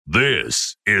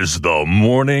This is the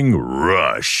Morning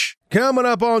Rush. Coming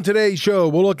up on today's show,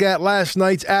 we'll look at last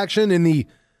night's action in the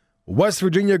West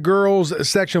Virginia girls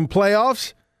section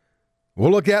playoffs.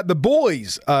 We'll look at the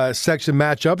boys section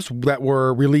matchups that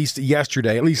were released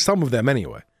yesterday, at least some of them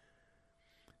anyway.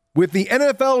 With the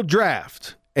NFL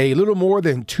draft a little more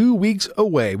than 2 weeks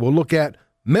away, we'll look at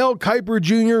Mel Kiper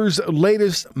Jr.'s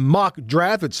latest mock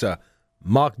draft. It's a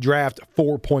mock draft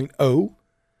 4.0.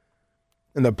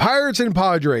 And the Pirates and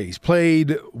Padres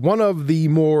played one of the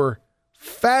more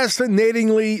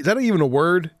fascinatingly, is that even a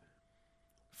word?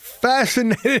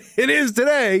 Fascinating, it is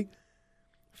today.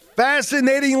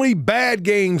 Fascinatingly bad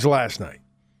games last night.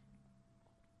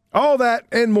 All that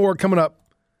and more coming up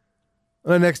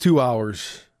in the next 2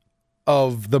 hours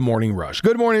of the Morning Rush.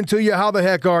 Good morning to you. How the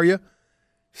heck are you?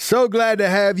 So glad to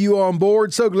have you on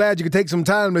board. So glad you could take some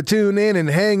time to tune in and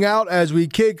hang out as we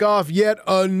kick off yet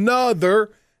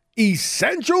another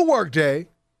essential workday.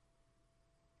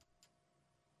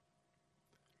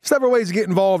 Several ways to get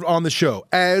involved on the show.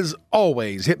 As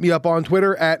always, hit me up on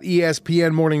Twitter at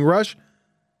ESPN Morning Rush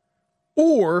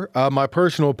or my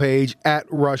personal page at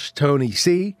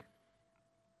RushTonyC.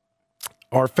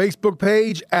 Our Facebook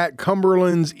page at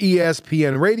Cumberland's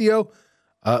ESPN Radio.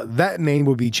 That name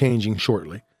will be changing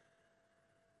shortly.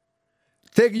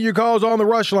 Taking your calls on the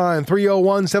Rush line,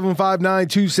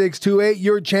 301-759-2628.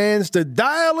 Your chance to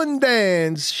dial and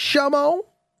dance. Shamo.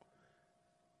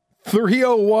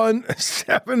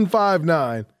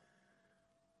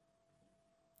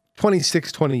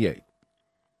 301-759-2628.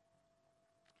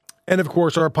 And, of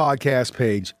course, our podcast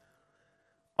page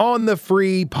on the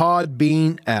free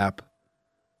Podbean app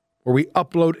where we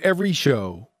upload every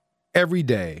show, every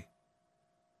day,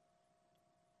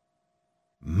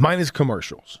 minus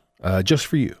commercials. Just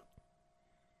for you.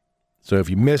 So if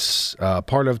you miss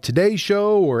part of today's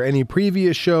show or any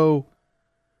previous show,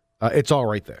 it's all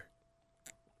right there.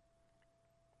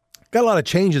 Got a lot of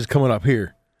changes coming up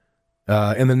here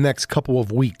in the next couple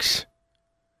of weeks.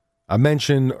 I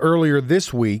mentioned earlier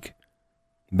this week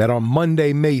that on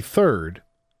Monday, May 3rd,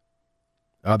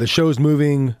 the show's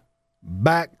moving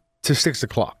back to 6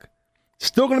 o'clock.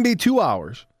 Still going to be 2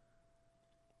 hours.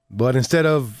 But instead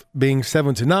of being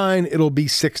 7 to 9, it'll be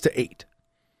 6 to 8,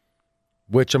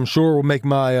 which I'm sure will make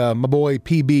my boy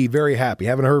PB very happy.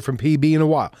 Haven't heard from PB in a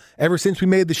while. Ever since we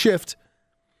made the shift,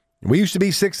 we used to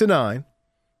be 6 to 9,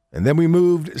 and then we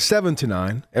moved 7 to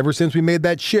 9. Ever since we made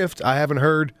that shift, I haven't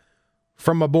heard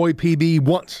from my boy PB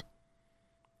once.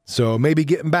 So maybe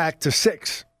getting back to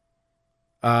 6,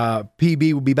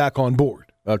 PB will be back on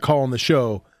board, calling the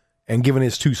show and giving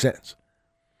his 2 cents.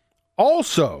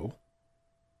 Also,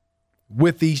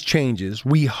 with these changes,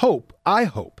 I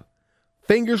hope,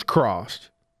 fingers crossed,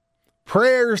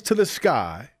 prayers to the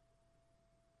sky,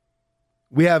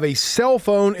 we have a cell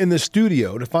phone in the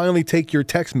studio to finally take your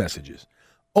text messages.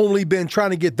 Only been trying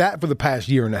to get that for the past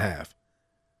year and a half.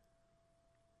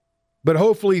 But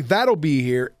hopefully that'll be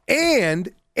here,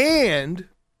 and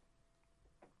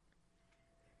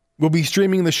we'll be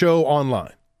streaming the show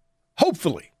online.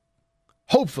 Hopefully.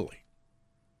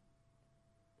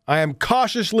 I am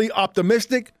cautiously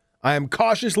optimistic. I am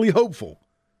cautiously hopeful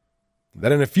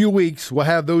that in a few weeks we'll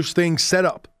have those things set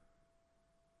up.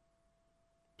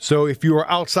 So if you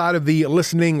are outside of the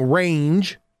listening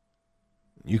range,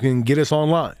 you can get us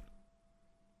online.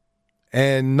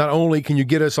 And not only can you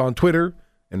get us on Twitter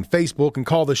and Facebook and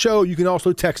call the show, you can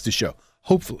also text the show,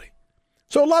 hopefully.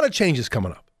 So a lot of changes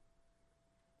coming up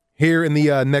here in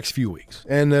the next few weeks.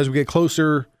 And as we get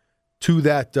closer to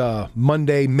that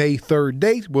Monday, May 3rd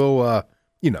date, we'll,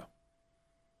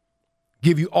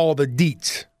 give you all the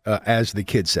deets, as the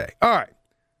kids say. All right.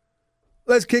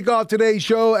 Let's kick off today's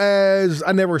show as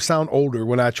I never sound older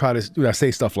when I say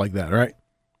stuff like that, all right?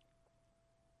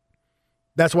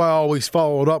 That's why I always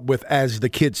followed up with as the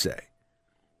kids say.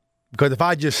 Because if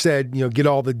I just said, get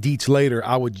all the deets later,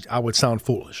 I would sound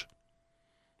foolish.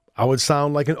 I would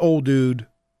sound like an old dude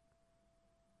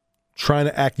trying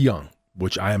to act young,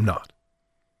 which I am not.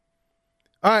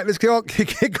 All right, let's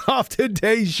kick off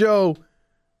today's show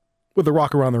with a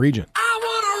rock around the region. I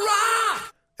want to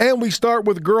rock! And we start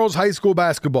with girls high school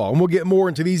basketball, and we'll get more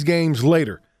into these games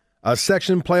later.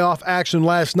 Section playoff action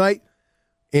last night.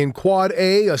 In Quad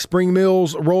A, Spring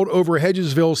Mills rolled over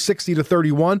Hedgesville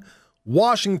 60-31.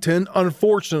 Washington,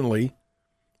 unfortunately,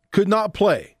 could not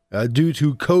play due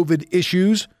to COVID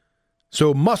issues,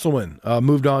 so Musselman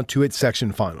moved on to its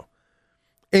section final.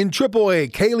 In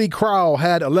AAA, Kaylee Crowell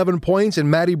had 11 points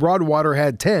and Maddie Broadwater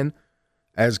had 10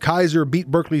 as Kaiser beat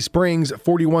Berkeley Springs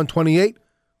 41-28.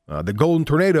 The Golden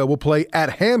Tornado will play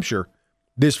at Hampshire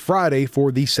this Friday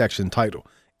for the section title.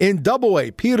 In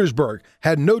Double-A, Petersburg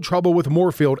had no trouble with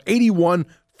Moorfield,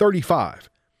 81-35.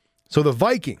 So the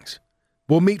Vikings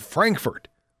will meet Frankfurt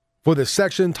for the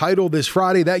section title this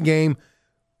Friday. That game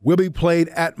will be played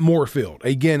at Moorfield.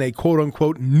 Again, a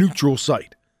quote-unquote neutral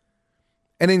site.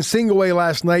 And in Single A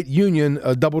last night, Union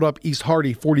doubled up East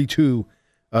Hardy 42-21.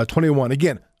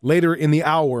 Again, later in the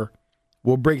hour,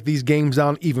 we'll break these games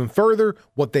down even further,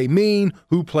 what they mean,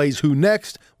 who plays who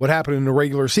next, what happened in the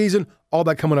regular season, all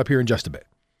that coming up here in just a bit.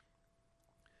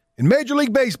 In Major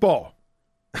League Baseball,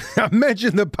 I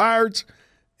mentioned the Pirates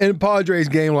and Padres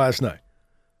game last night.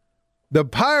 The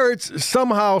Pirates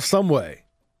somehow, someway,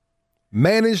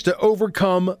 managed to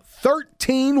overcome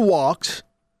 13 walks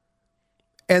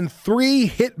and 3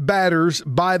 hit batters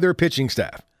by their pitching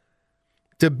staff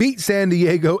to beat San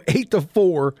Diego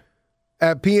 8-4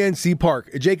 at PNC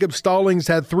Park. Jacob Stallings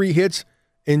had 3 hits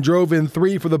and drove in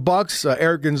 3 for the Bucks.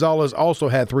 Eric Gonzalez also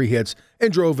had 3 hits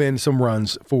and drove in some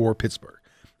runs for Pittsburgh.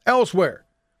 Elsewhere,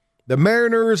 the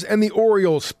Mariners and the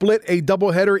Orioles split a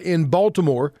doubleheader in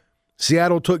Baltimore.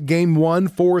 Seattle took Game 1,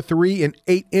 4-3 in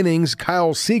 8 innings.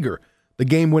 Kyle Seager, the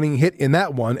game-winning hit in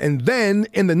that one. And then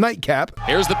in the nightcap,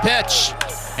 Here's the pitch.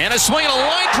 And a swing and a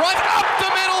line drive up the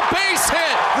middle, base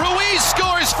hit. Ruiz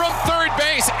scores from third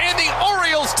base, and the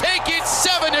Orioles take it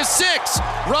 7-6.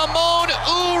 Ramon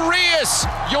Urias,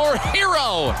 your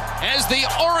hero, as the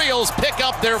Orioles pick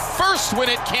up their first win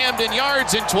at Camden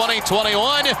Yards in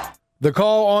 2021. the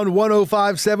call on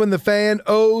 105.7 The Fan.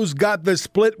 O's got the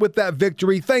split with that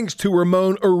victory thanks to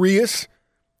Ramon Urias.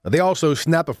 They also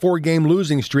snapped a 4-game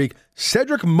losing streak.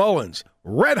 Cedric Mullins,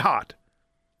 red hot,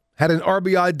 had an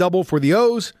RBI double for the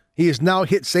O's. He is now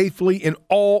hit safely in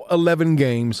all 11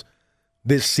 games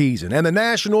this season. And the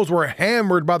Nationals were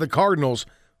hammered by the Cardinals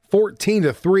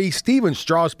 14-3. Steven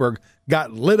Strasburg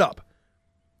got lit up.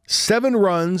 7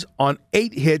 runs on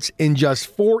 8 hits in just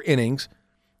 4 innings.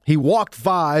 He walked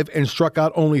 5 and struck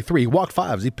out only 3. He walked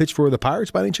 5. Does he pitch for the Pirates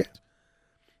by any chance?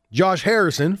 Josh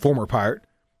Harrison, former Pirate,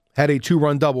 had a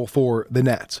 2-run double for the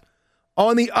Nats.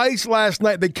 On the ice last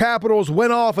night, the Capitals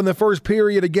went off in the first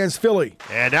period against Philly.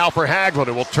 And now for Hagelin,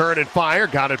 who will turn and fire.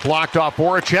 Got it blocked off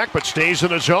Voracek, but stays in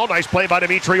the zone. Nice play by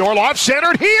Dmitry Orlov.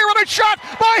 Centered here, and a shot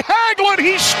by Hagelin.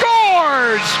 He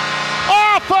scores!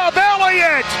 Off of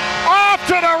Elliott! Off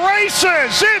to the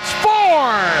races! It's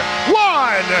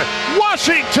 4-1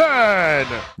 Washington!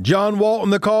 John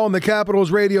Walton, the call on the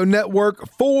Capitals radio network.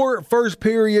 4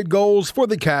 first-period goals for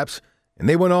the Caps. And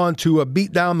they went on to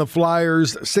beat down the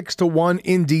Flyers 6-1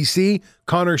 in D.C.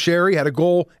 Connor Sherry had a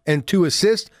goal and 2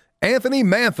 assists. Anthony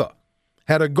Mantha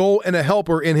had a goal and a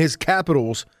helper in his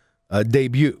Capitals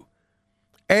debut.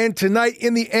 And tonight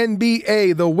in the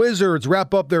NBA, the Wizards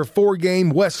wrap up their 4-game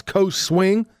West Coast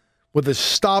swing with a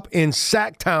stop in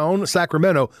Sacktown,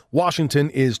 Sacramento.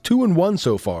 Washington is 2-1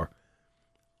 so far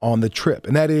on the trip.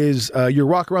 And that is your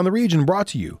Rock Around the Region, brought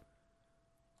to you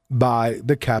by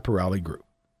the Caporale Group.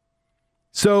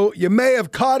 So you may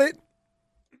have caught it.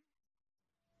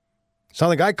 Sound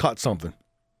like I caught something.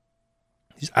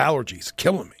 These allergies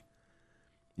killing me.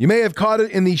 You may have caught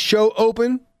it in the show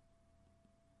open.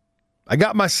 I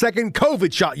got my second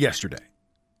COVID shot yesterday.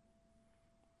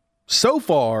 So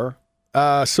far,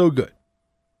 so good.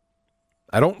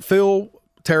 I don't feel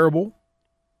terrible.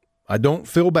 I don't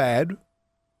feel bad.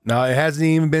 Now, it hasn't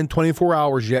even been 24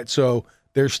 hours yet, so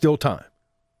there's still time.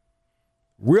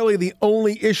 Really, the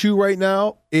only issue right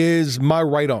now is my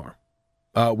right arm,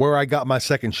 where I got my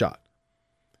second shot.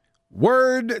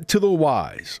 Word to the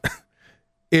wise.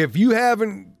 If you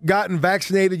haven't gotten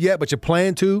vaccinated yet, but you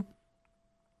plan to,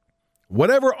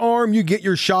 whatever arm you get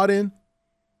your shot in,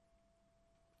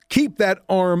 keep that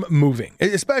arm moving,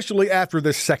 especially after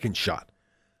the second shot.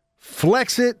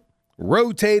 Flex it,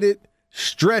 rotate it,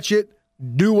 stretch it,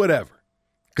 do whatever.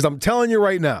 Because I'm telling you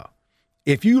right now,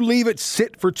 if you leave it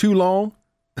sit for too long,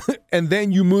 and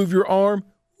then you move your arm,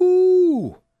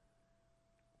 ooh,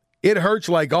 it hurts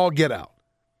like all get out.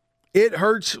 It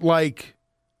hurts like,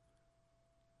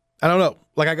 I don't know,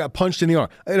 like I got punched in the arm.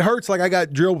 It hurts like I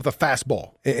got drilled with a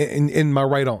fastball in my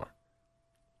right arm,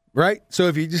 right? So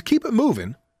if you just keep it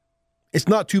moving, it's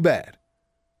not too bad.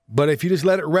 But if you just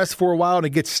let it rest for a while and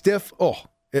it gets stiff,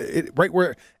 right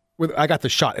where I got the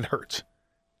shot, it hurts.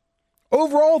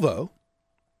 Overall, though,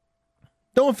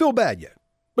 don't feel bad yet.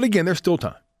 But again, there's still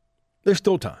time. There's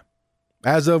still time.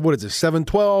 As of,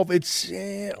 7/12,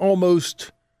 it's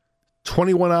almost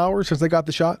 21 hours since they got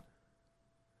the shot.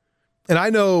 And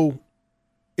I know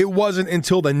it wasn't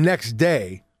until the next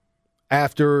day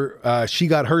after she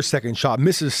got her second shot,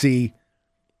 Mrs. C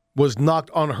was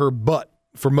knocked on her butt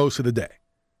for most of the day.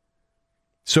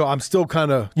 So I'm still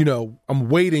kind of, I'm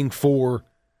waiting for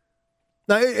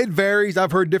Now, it varies.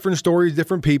 I've heard different stories,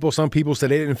 different people. Some people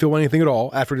said they didn't feel anything at all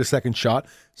after the second shot.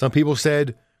 Some people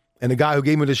said, and the guy who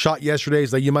gave me the shot yesterday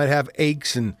is like, you might have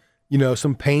aches and,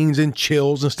 some pains and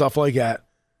chills and stuff like that.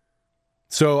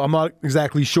 So I'm not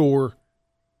exactly sure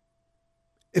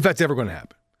if that's ever going to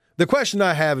happen. The question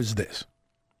I have is this.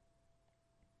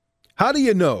 How do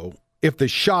you know if the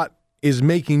shot is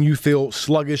making you feel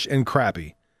sluggish and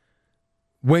crappy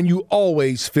when you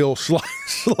always feel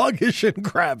sluggish and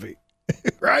crappy?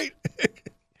 Right?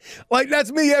 Like,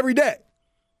 that's me every day.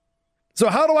 So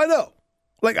how do I know?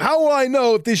 Like, how will I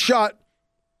know if this shot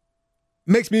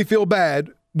makes me feel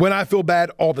bad when I feel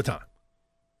bad all the time?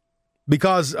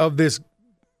 Because of this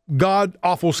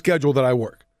god-awful schedule that I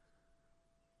work.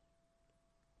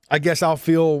 I guess I'll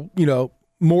feel,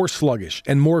 more sluggish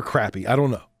and more crappy. I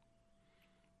don't know.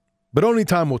 But only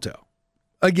time will tell.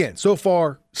 Again, so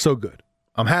far, so good.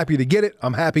 I'm happy to get it.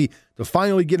 I'm happy to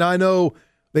finally get it. I know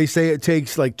they say it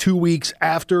takes like 2 weeks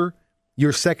after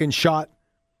your second shot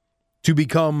to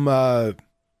become,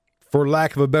 for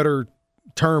lack of a better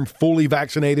term, fully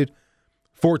vaccinated,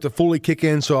 for it to fully kick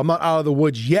in. So I'm not out of the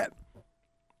woods yet.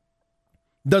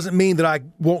 Doesn't mean that I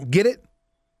won't get it,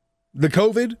 the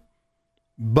COVID,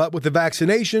 but with the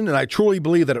vaccination, and I truly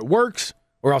believe that it works,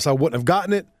 or else I wouldn't have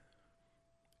gotten it.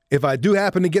 If I do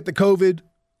happen to get the COVID,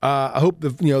 I hope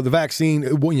the vaccine,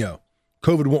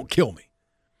 COVID won't kill me.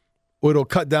 Or it'll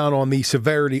cut down on the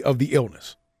severity of the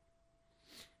illness.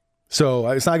 So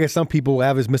I guess some people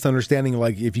have this misunderstanding,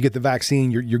 like if you get the vaccine,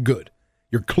 you're good.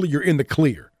 You're in the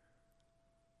clear.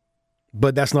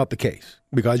 But that's not the case,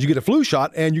 because you get a flu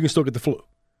shot and you can still get the flu.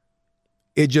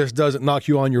 It just doesn't knock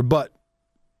you on your butt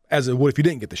as it would if you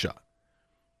didn't get the shot.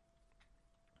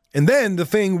 And then the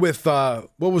thing with, what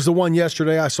was the one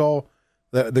yesterday I saw?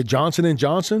 The Johnson &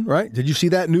 Johnson, right? Did you see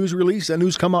that news release? That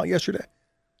news come out yesterday?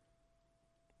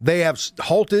 They have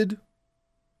halted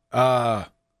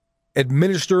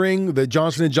administering the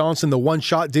Johnson & Johnson, the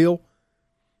one-shot deal,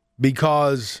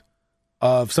 because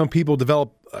of some people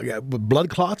develop blood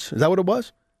clots. Is that what it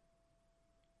was?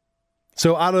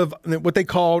 So out of what they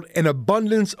called an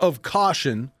abundance of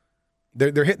caution,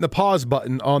 they're hitting the pause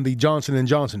button on the Johnson &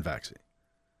 Johnson vaccine.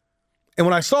 And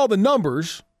when I saw the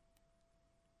numbers,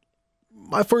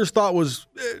 my first thought was,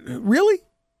 really?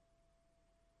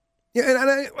 Yeah,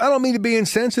 and I don't mean to be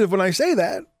insensitive when I say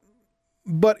that,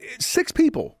 but 6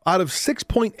 people out of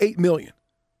 6.8 million.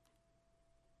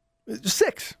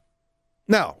 6.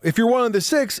 Now, if you're one of the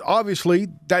 6, obviously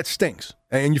that stinks,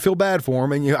 and you feel bad for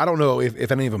them. And I don't know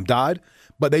if any of them died,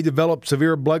 but they developed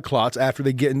severe blood clots after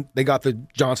they got the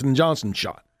Johnson & Johnson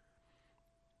shot.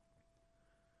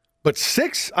 But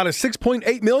 6 out of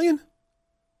 6.8 million?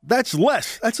 That's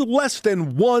less. That's less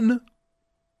than 1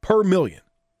 per million.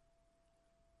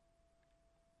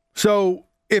 So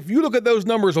if you look at those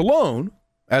numbers alone,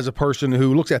 as a person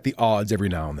who looks at the odds every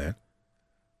now and then,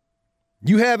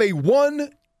 you have a 1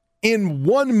 in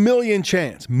 1 million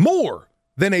chance, more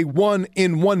than a 1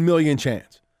 in 1 million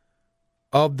chance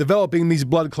of developing these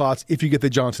blood clots if you get the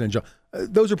Johnson & Johnson.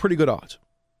 Those are pretty good odds.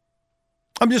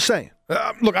 I'm just saying.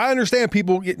 Look, I understand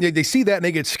people, they see that and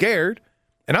they get scared,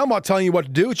 and I'm not telling you what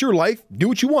to do. It's your life. Do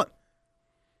what you want.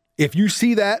 If you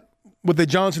see that with the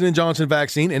Johnson & Johnson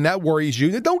vaccine and that worries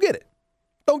you, then don't get it.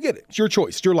 Don't get it. It's your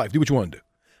choice. It's your life. Do what you want to do.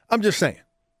 I'm just saying.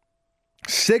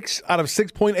 6 out of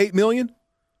 6.8 million,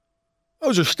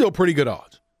 those are still pretty good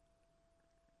odds.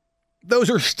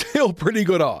 Those are still pretty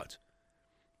good odds.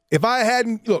 If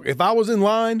I was in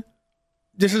line,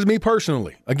 this is me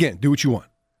personally. Again, do what you want.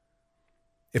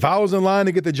 If I was in line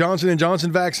to get the Johnson & Johnson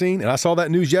vaccine and I saw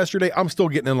that news yesterday, I'm still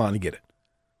getting in line to get it.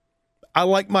 I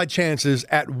like my chances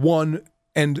at 1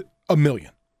 in a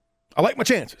million. I like my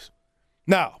chances.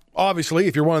 Now, obviously,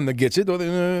 if you're one that gets it,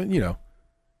 the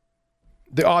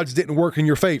odds didn't work in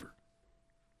your favor.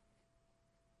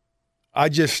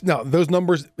 Those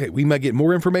numbers, we might get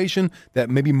more information that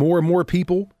maybe more and more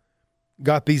people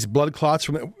got these blood clots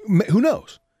from, who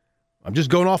knows? I'm just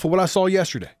going off of what I saw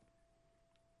yesterday.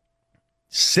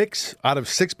 6 out of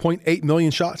 6.8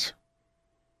 million shots.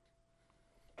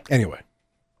 Anyway,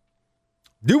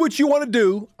 do what you want to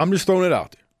do. I'm just throwing it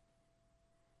out there.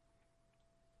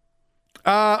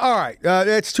 All right.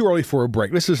 It's too early for a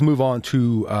break. Let's just move on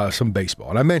to some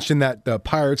baseball. And I mentioned that the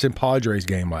Pirates and Padres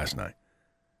game last night.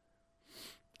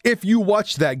 If you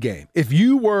watched that game, if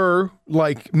you were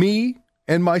like me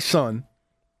and my son,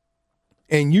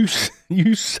 and you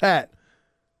sat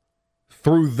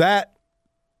through that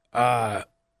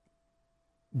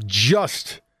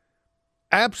just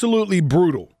absolutely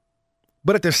brutal,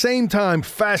 but at the same time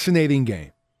fascinating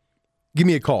game, give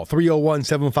me a call,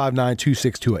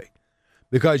 301-759-2628,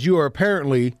 because you are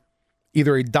apparently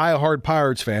either a diehard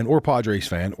Pirates fan or Padres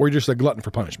fan, or just a glutton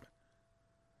for punishment.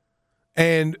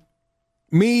 And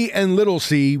me and Little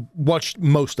C watched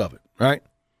most of it, right?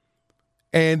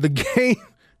 And the game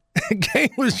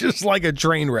was just like a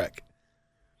train wreck.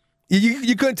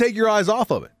 You couldn't take your eyes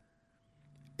off of it.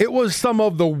 It was some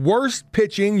of the worst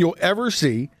pitching you'll ever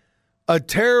see, a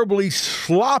terribly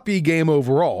sloppy game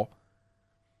overall,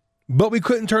 but we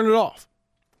couldn't turn it off.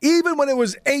 Even when it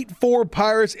was 8-4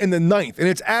 Pirates in the ninth, and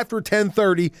it's after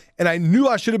 10:30, and I knew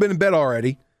I should have been in bed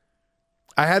already,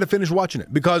 I had to finish watching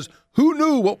it because who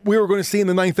knew what we were going to see in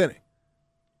the ninth inning?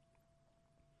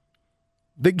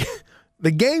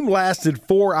 The game lasted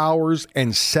 4 hours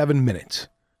and 7 minutes,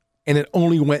 and it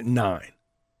only went 9.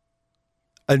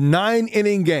 A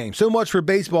 9-inning game. So much for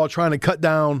baseball trying to cut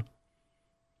down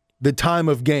the time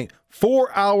of game.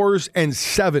 4 hours and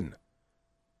 7.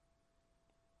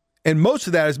 And most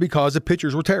of that is because the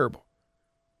pitchers were terrible.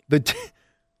 The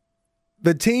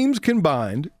teams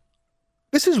combined,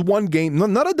 this is one game,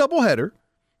 not a doubleheader,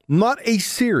 not a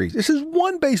series. This is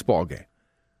one baseball game.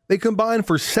 They combined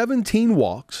for 17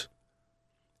 walks,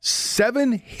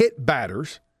 7 hit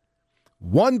batters,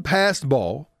 1 passed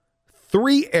ball,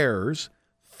 3 errors,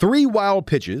 3 wild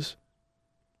pitches,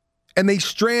 and they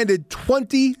stranded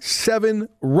 27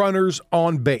 runners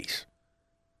on base.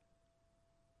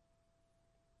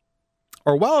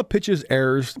 Are wild pitches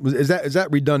errors? Is that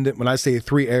redundant when I say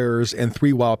 3 errors and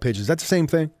 3 wild pitches? Is that the same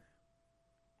thing?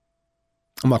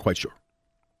 I'm not quite sure.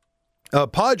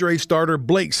 Padres starter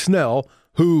Blake Snell,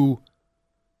 who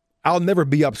I'll never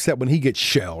be upset when he gets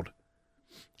shelled.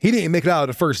 He didn't make it out of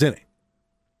the first inning.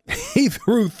 He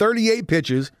threw 38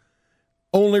 pitches,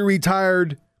 only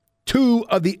retired 2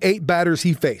 of the 8 batters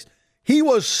he faced. He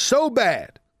was so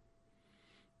bad.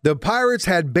 The Pirates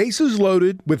had bases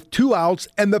loaded with 2 outs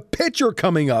and the pitcher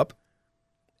coming up,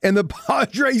 and the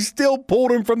Padres still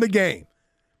pulled him from the game.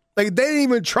 Like, they didn't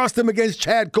even trust him against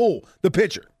Chad Cole, the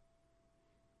pitcher.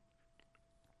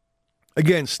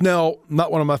 Again, Snell,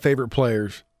 not one of my favorite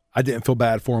players. I didn't feel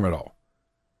bad for him at all.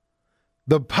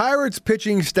 The Pirates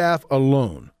pitching staff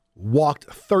alone walked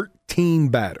 13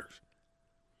 batters,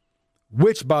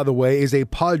 which, by the way, is a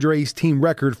Padres team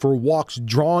record for walks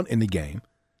drawn in the game.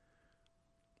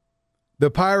 The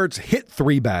Pirates hit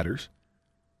 3 batters,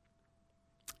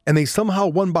 and they somehow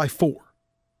won by 4.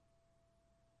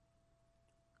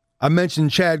 I mentioned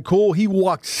Chad Cole. He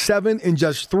walked 7 in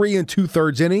just 3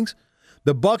 2/3 innings.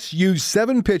 The Bucs used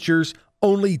 7 pitchers.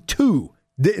 Only 2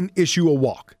 didn't issue a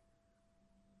walk.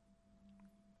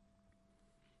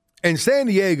 And San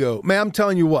Diego, man, I'm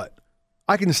telling you what,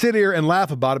 I can sit here and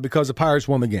laugh about it because the Pirates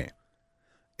won the game.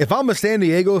 If I'm a San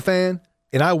Diego fan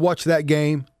and I watch that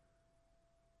game,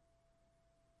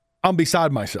 I'm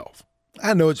beside myself.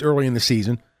 I know it's early in the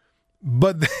season,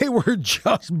 but they were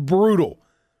just brutal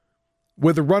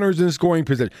with the runners in scoring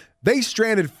position. They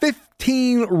stranded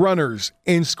 15 runners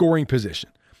in scoring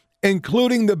position,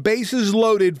 including the bases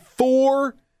loaded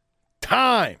 4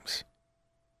 times.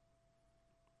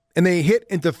 And they hit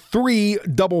into 3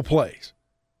 double plays.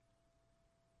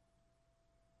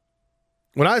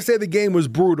 When I say the game was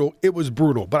brutal, it was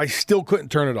brutal, but I still couldn't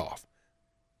turn it off.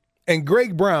 And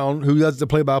Greg Brown, who does the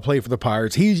play-by-play for the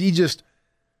Pirates, he was just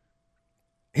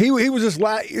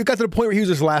it got to the point where he was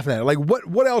just laughing at it. Like,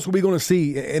 what else are we going to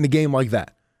see in a game like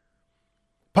that?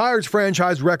 Pirates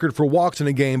franchise record for walks in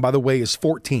a game, by the way, is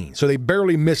 14. So they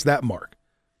barely missed that mark.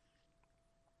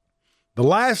 The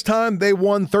last time they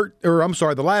walked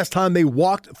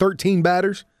 13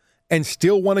 batters and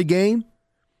still won a game,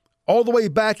 all the way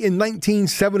back in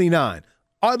 1979.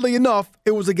 Oddly enough,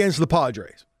 it was against the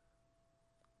Padres.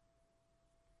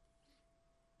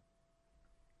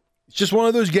 It's just one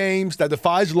of those games that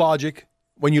defies logic.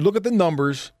 When you look at the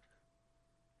numbers,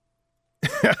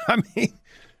 I mean,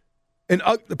 and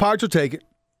the Pirates will take it.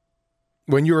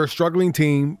 When you're a struggling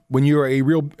team, when you're a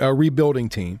rebuilding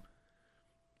team,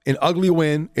 an ugly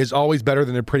win is always better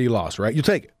than a pretty loss, right? You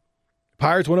take it.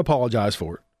 Pirates won't apologize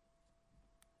for it.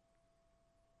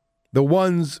 The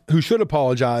ones who should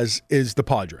apologize is the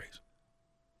Padres.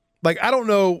 Like, I don't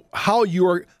know how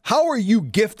are you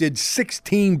gifted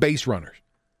 16 base runners?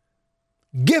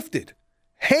 Gifted,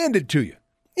 handed to you.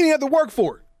 You didn't have to work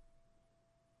for it.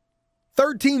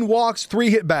 13 walks, 3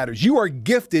 hit batters. You are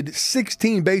gifted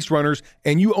 16 base runners,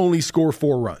 and you only score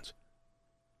 4 runs.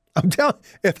 I'm telling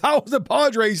you, if I was a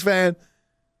Padres fan,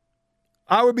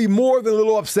 I would be more than a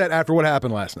little upset after what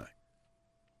happened last night.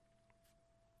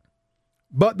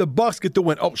 But the Bucs get the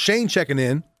win. Oh, Shane checking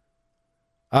in.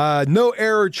 No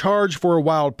error charge for a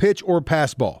wild pitch or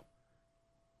pass ball.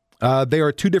 They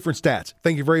are 2 different stats.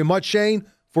 Thank you very much, Shane,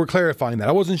 for clarifying that.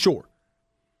 I wasn't sure.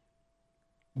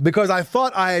 because I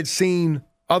thought I had seen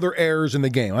other errors in the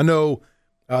game. I know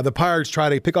the Pirates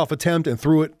tried a pickoff attempt and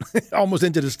threw it almost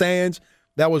into the stands.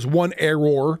 That was one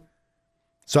error.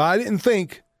 So I didn't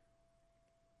think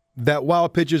that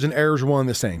wild pitches and errors were one and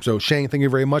the same. So Shane, thank you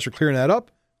very much for clearing that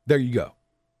up. There you go.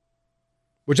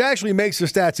 Which actually makes the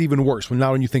stats even worse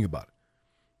when you think about it.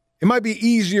 It might be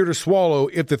easier to swallow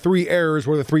if the 3 errors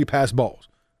were the 3 pass balls.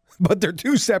 But they're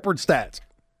 2 separate stats.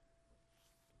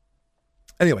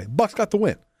 Anyway, Bucks got the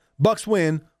win. Bucks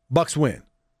win. Bucks win.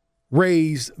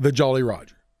 Raise the Jolly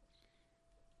Roger.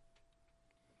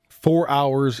 4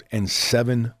 hours and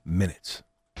 7 minutes.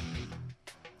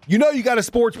 You know you got a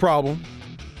sports problem,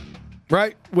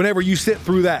 right? Whenever you sit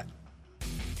through that.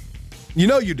 You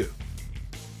know you do.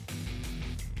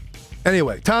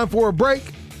 Anyway, time for a break.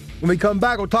 When we come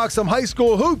back, we'll talk some high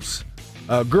school hoops.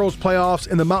 Girls playoffs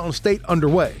in the Mountain State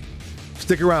underway.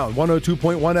 Stick around.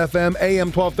 102.1 FM,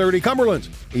 AM 1230, Cumberland's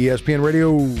ESPN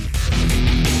Radio.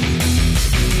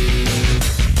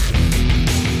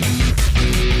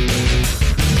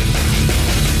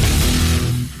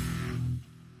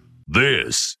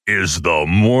 This is the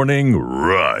Morning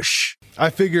Rush. I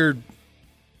figured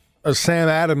a Sam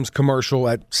Adams commercial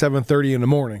at 7:30 in the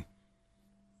morning.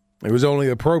 It was only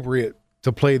appropriate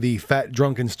to play the Fat,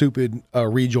 Drunk, and Stupid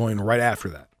rejoin right after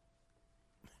that.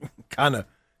 Kind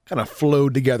of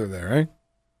flowed together there,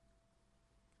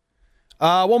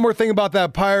 right? One more thing about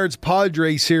that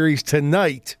Pirates-Padres series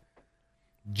tonight.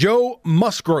 Joe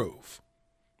Musgrove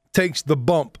takes the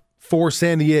bump for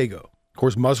San Diego. Of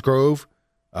course, Musgrove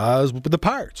was with the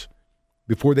Pirates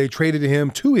before they traded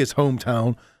him to his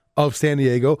hometown of San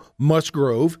Diego.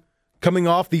 Musgrove coming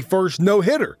off the first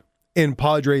no-hitter in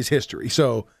Padres history.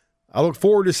 So I look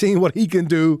forward to seeing what he can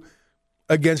do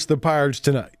against the Pirates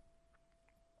tonight.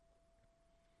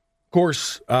 Of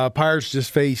course, Pirates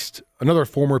just faced another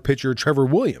former pitcher, Trevor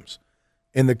Williams,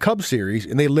 in the Cubs series,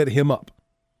 and they lit him up.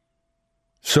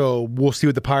 So we'll see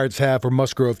what the Pirates have for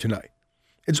Musgrove tonight.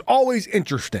 It's always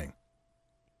interesting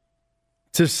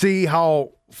to see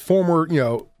how former,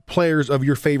 players of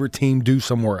your favorite team do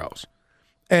somewhere else.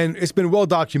 And it's been well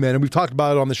documented. We've talked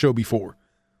about it on the show before,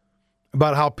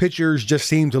 about how pitchers just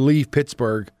seem to leave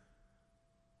Pittsburgh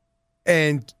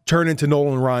and turn into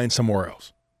Nolan Ryan somewhere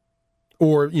else.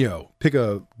 Or, pick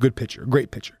a good pitcher, a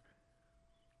great pitcher.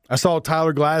 I saw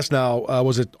Tyler Glasnow,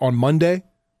 was it on Monday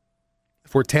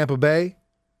for Tampa Bay?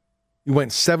 He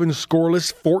went 7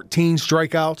 scoreless, 14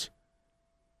 strikeouts.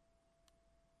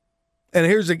 And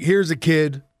here's a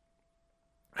kid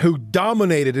who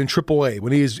dominated in AAA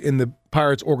when he was in the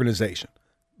Pirates organization.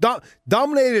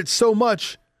 Dominated so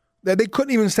much that they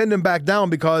couldn't even send him back down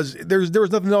because there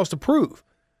was nothing else to prove.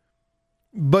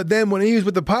 But then when he was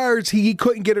with the Pirates, he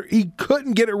couldn't get it. He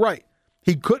couldn't get it right.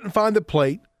 He couldn't find the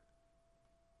plate.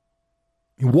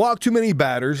 He walked too many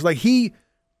batters. And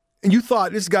you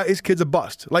thought this kid's a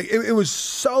bust. It was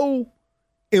so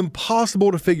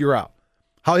impossible to figure out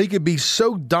how he could be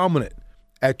so dominant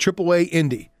at AAA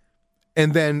Indy,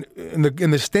 and then in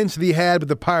the stints that he had with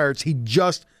the Pirates, he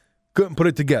just couldn't put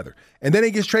it together. And then he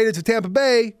gets traded to Tampa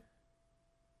Bay,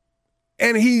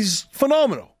 and he's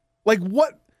phenomenal.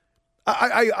 What?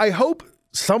 I hope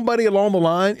somebody along the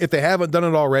line, if they haven't done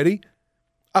it already,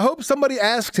 I hope somebody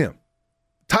asks him,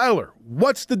 Tyler,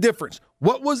 what's the difference?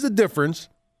 What was the difference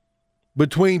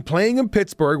between playing in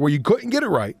Pittsburgh, where you couldn't get it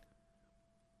right,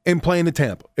 and playing in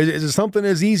Tampa? Is it something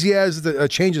as easy as a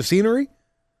change of scenery?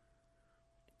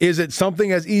 Is it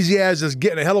something as easy as just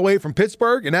getting the hell away from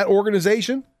Pittsburgh and that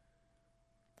organization?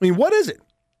 I mean, what is it?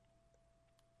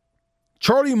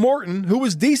 Charlie Morton, who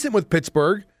was decent with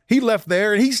Pittsburgh, he left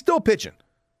there, and he's still pitching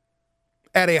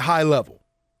at a high level.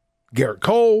 Garrett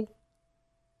Cole,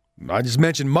 I just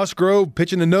mentioned Musgrove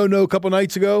pitching a no-no a couple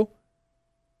nights ago.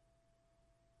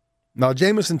 Now,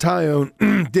 Jamison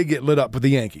Tyone did get lit up with the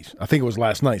Yankees. I think it was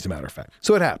last night, as a matter of fact.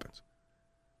 So it happens.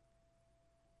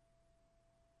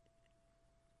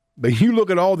 But you look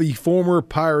at all the former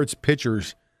Pirates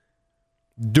pitchers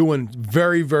doing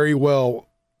very, very well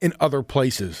in other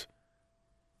places,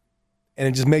 and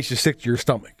it just makes you sick to your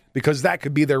stomach because that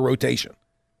could be their rotation.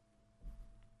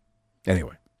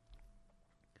 Anyway,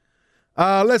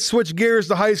 let's switch gears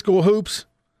to high school hoops,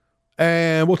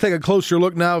 and we'll take a closer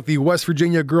look now at the West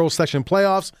Virginia girls section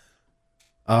playoffs.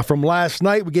 From last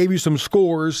night, we gave you some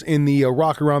scores in the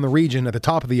Rock Around the Region at the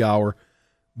top of the hour,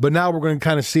 but now we're going to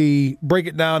kind of break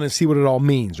it down and see what it all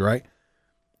means, right?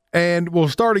 And we'll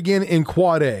start again in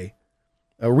Quad A,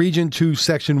 Region 2,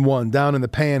 Section 1, down in the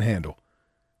Panhandle.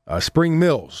 Spring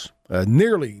Mills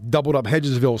nearly doubled up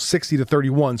Hedgesville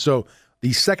 60-31. So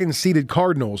the second-seeded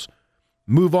Cardinals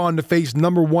move on to face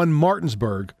number 1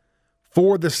 Martinsburg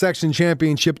for the section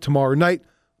championship tomorrow night.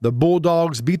 The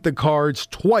Bulldogs beat the Cards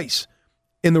twice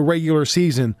in the regular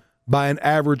season by an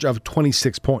average of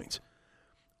 26 points.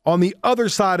 On the other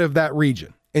side of that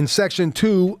region, in Section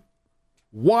 2,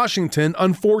 Washington,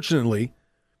 unfortunately,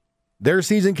 their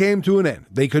season came to an end.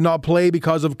 They could not play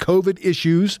because of COVID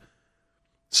issues,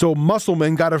 so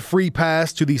Musselman got a free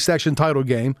pass to the section title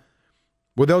game,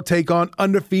 where they'll take on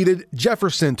undefeated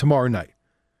Jefferson tomorrow night.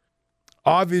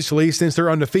 Obviously, since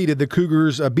they're undefeated, the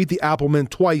Cougars beat the Applemen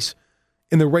twice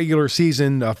in the regular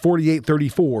season,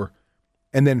 48-34,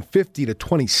 and then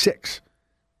 50-26.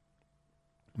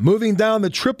 Moving down the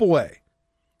AAA,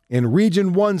 in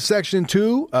Region 1, Section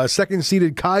 2,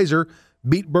 second-seeded Kaiser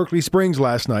beat Berkeley Springs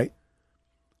last night.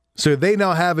 So they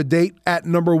now have a date at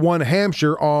number 1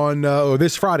 Hampshire on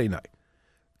this Friday night.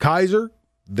 Kaiser,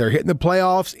 they're hitting the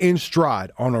playoffs in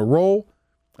stride, on a roll.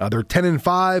 They're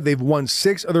 10-5. They've won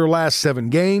 6 of their last 7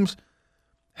 games.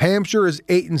 Hampshire is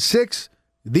 8-6.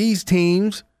 These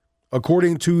teams,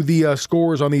 according to the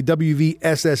scores on the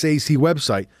WVSSAC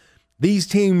website, these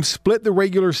teams split the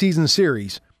regular season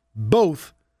series,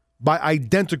 both by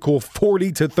identical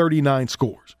 40-39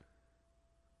 scores.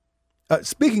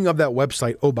 Speaking of that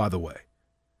website, oh, by the way,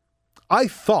 I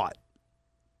thought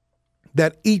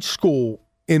that each school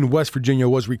in West Virginia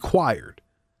was required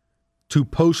to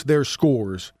post their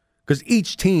scores because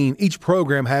each team, each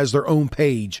program has their own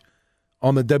page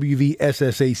on the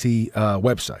WVSSAC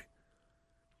website.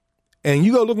 And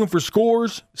you go looking for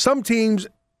scores, some teams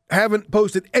haven't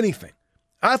posted anything.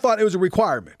 I thought it was a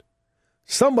requirement.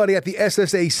 Somebody at the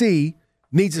SSAC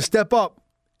needs to step up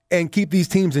and keep these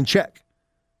teams in check.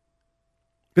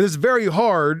 Because it's very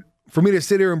hard for me to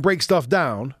sit here and break stuff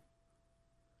down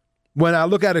when I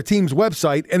look at a team's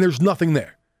website and there's nothing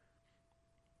there.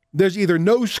 There's either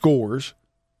no scores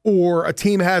or a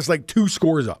team has like 2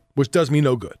 scores up, which does me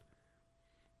no good.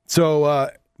 So,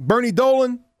 Bernie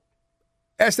Dolan,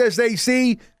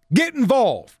 SSAC, get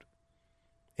involved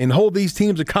and hold these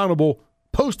teams accountable,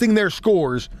 posting their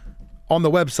scores on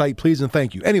the website, please and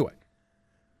thank you. Anyway,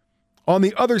 on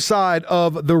the other side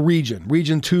of the region,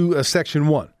 Region 2, Section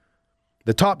 1,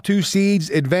 the top 2 seeds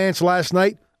advanced last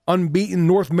night. Unbeaten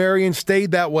North Marion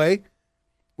stayed that way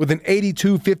with an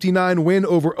 82-59 win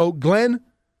over Oak Glen,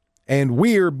 and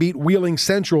Weir beat Wheeling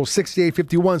Central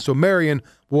 68-51, so Marion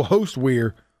will host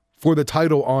Weir for the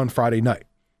title on Friday night.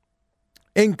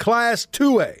 In Class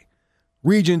 2A,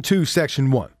 Region 2,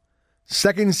 Section 1,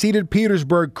 second-seeded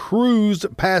Petersburg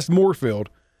cruised past Moorfield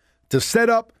to set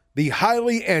up the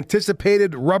highly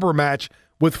anticipated rubber match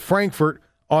with Frankfort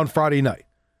on Friday night.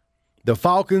 The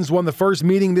Falcons won the first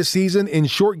meeting this season in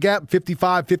short gap,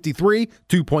 55-53,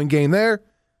 2-point game there.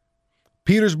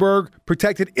 Petersburg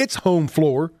protected its home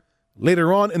floor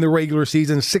later on in the regular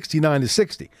season,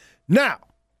 69-60. Now,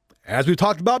 as we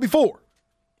talked about before,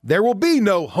 there will be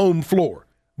no home floor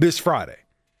this Friday,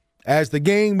 as the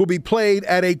game will be played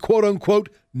at a quote-unquote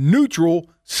neutral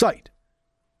site.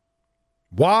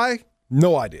 Why?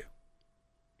 No idea.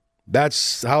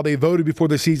 That's how they voted before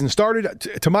the season started.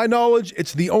 To my knowledge,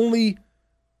 it's the only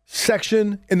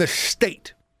section in the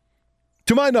state,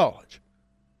 to my knowledge,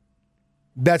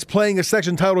 that's playing a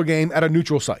section title game at a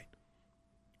neutral site.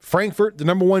 Frankfort, the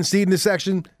number 1 seed in this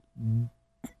section,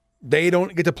 they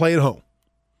don't get to play at home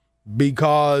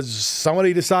because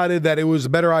somebody decided that it was a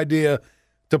better idea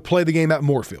to play the game at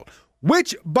Moorfield,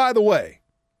 which, by the way,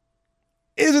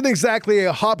 isn't exactly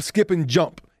a hop, skip, and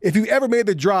jump. If you ever made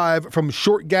the drive from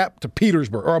Short Gap to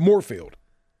Petersburg or Moorfield,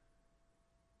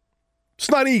 it's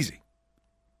not easy.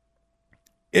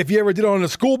 If you ever did it on a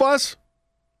school bus,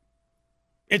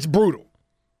 it's brutal.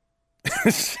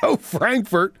 So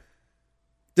Frankfort,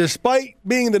 despite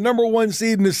being the number 1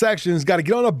 seed in the section, has got to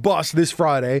get on a bus this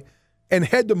Friday and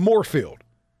head to Moorfield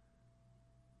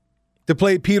to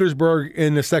play Petersburg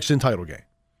in the section title game.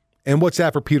 And what's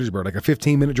that for Petersburg? Like a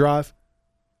 15-minute drive?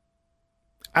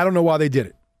 I don't know why they did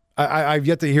it. I've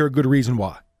yet to hear a good reason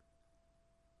why.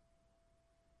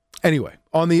 Anyway,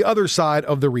 on the other side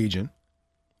of the region,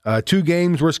 2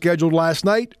 games were scheduled last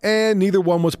night, and neither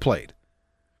one was played.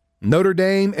 Notre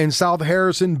Dame and South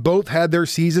Harrison both had their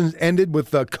seasons ended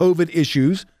with COVID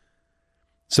issues.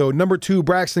 So number 2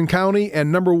 Braxton County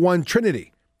and number 1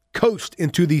 Trinity coast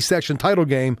into the section title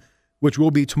game, which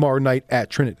will be tomorrow night at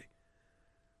Trinity.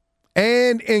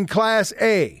 And in Class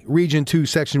A, Region 2,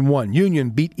 Section 1,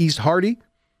 Union beat East Hardy,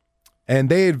 and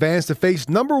they advanced to face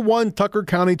number 1 Tucker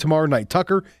County tomorrow night.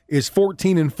 Tucker is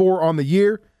 14-4 on the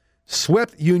year,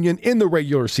 swept Union in the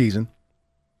regular season,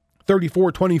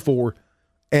 34-24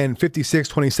 and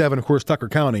 56-27. Of course, Tucker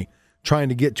County trying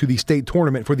to get to the state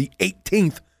tournament for the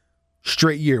 18th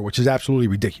straight year, which is absolutely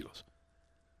ridiculous.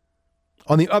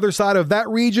 On the other side of that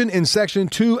region, in Section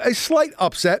 2, a slight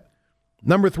upset.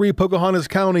 Number 3, Pocahontas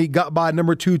County got by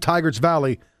number 2, Tigers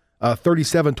Valley,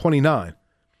 37-29.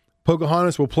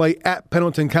 Pocahontas will play at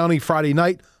Pendleton County Friday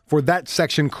night for that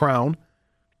section crown.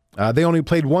 They only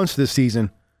played once this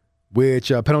season, which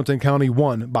Pendleton County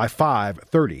won by 5,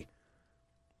 30-25.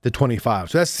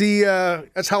 So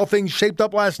that's how things shaped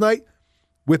up last night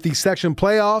with the section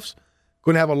playoffs.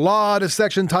 Going to have a lot of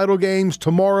section title games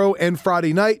tomorrow and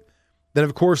Friday night. Then,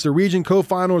 of course, the region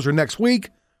co-finals are next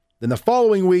week. Then the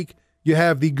following week, you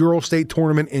have the Girls State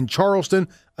Tournament in Charleston.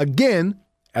 Again,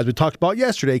 as we talked about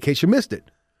yesterday, in case you missed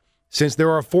it, since there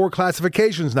are 4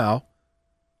 classifications now,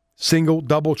 single,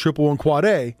 double, triple, and quad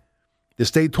A, the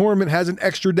state tournament has an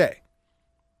extra day.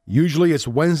 Usually it's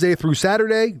Wednesday through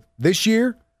Saturday. This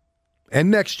year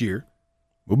and next year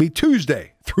will be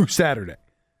Tuesday through Saturday.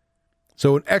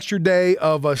 So an extra day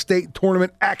of state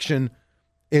tournament action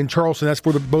in Charleston. That's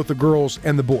for both the girls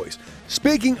and the boys.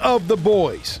 Speaking of the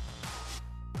boys,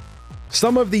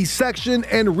 some of the section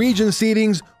and region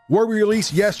seedings were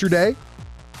released yesterday.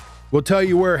 We'll tell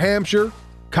you where Hampshire,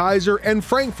 Kaiser, and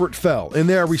Frankfort fell in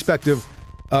their respective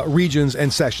regions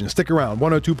and sections. Stick around.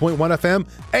 102.1 FM,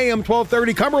 AM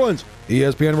 1230, Cumberland's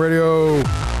ESPN Radio.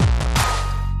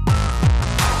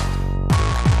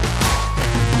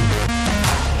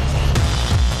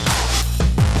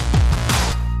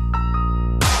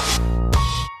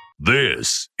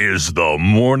 This is the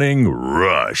Morning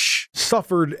Rush.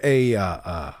 Suffered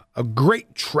a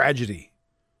great tragedy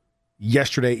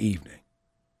yesterday evening.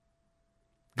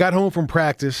 Got home from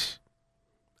practice.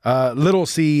 Little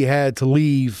C had to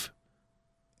leave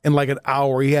in like an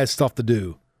hour. He had stuff to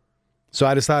do. So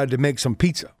I decided to make some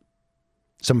pizza.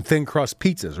 Some thin crust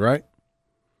pizzas, right?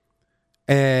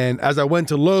 And as I went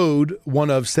to load one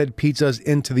of said pizzas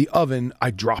into the oven, I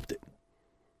dropped it.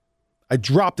 I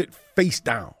dropped it face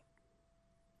down.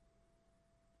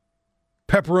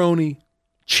 Pepperoni,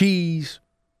 cheese,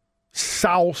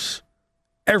 sauce,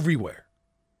 everywhere.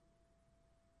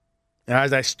 And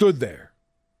as I stood there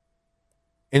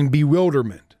in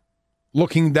bewilderment,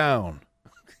 looking down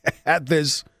at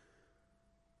this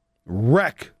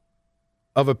wreck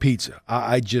of a pizza,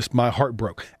 my heart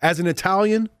broke. As an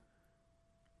Italian,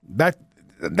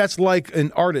 that's like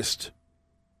an artist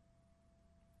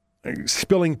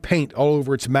spilling paint all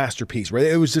over its masterpiece, right?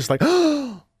 It was just like,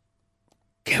 oh,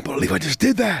 can't believe I just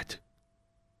did that.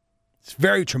 It's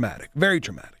very traumatic, very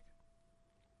traumatic.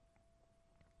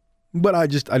 But I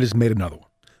just made another one.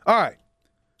 All right.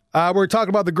 We're talking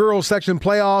about the girls section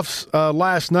playoffs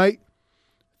last night.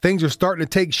 Things are starting to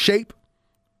take shape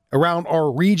around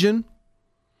our region.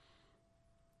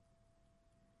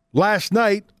 Last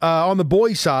night, on the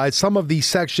boys' side, some of the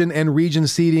section and region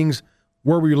seedings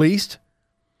were released.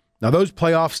 Now, those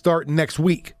playoffs start next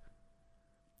week.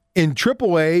 In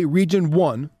AAA, Region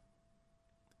 1,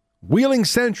 Wheeling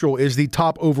Central is the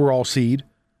top overall seed.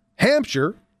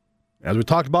 Hampshire, as we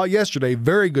talked about yesterday,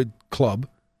 very good club,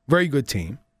 very good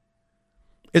team,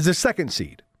 is the second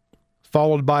seed,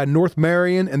 followed by North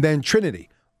Marion and then Trinity.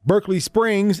 Berkeley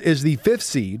Springs is the 5th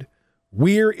seed.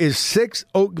 Weir is 6,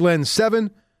 Oak Glen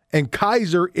 7, and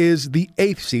Kaiser is the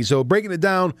 8th seed. So breaking it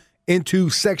down into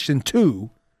Section 2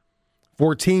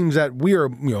 for teams that we are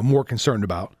more concerned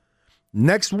about.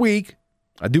 Next week,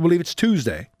 I do believe it's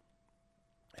Tuesday,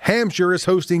 Hampshire is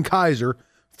hosting Kaiser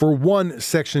for one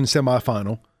section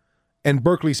semifinal, and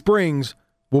Berkeley Springs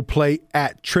will play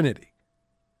at Trinity.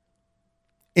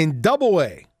 In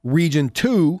AA, Region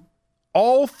 2,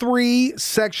 all 3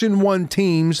 Section 1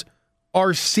 teams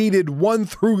are seeded 1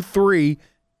 through 3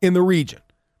 in the region.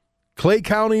 Clay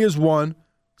County is 1,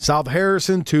 South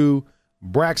Harrison 2,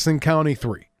 Braxton County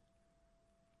 3.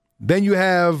 Then you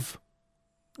have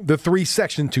the 3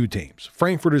 Section 2 teams.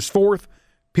 Frankfort is 4th,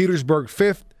 Petersburg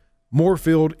 5th,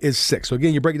 Moorfield is 6th. So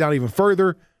again, you break it down even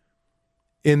further.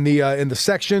 In the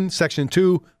Section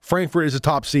 2, Frankfort is the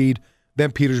top seed,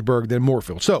 then Petersburg, then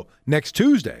Moorfield. So next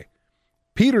Tuesday,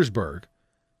 Petersburg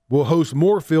will host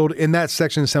Moorfield in that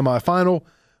section semifinal,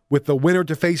 with the winner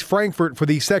to face Frankfort for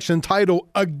the section title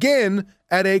again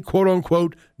at a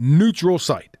quote-unquote neutral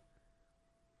site.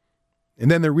 And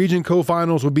then the region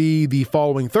co-finals will be the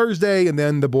following Thursday, and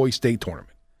then the boys' state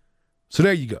tournament. So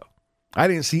there you go. I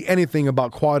didn't see anything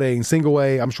about quad A and single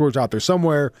A. I'm sure it's out there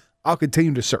somewhere. I'll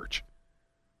continue to search.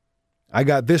 I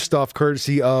got this stuff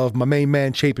courtesy of my main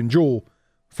man, Chapin Jewell,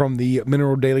 from the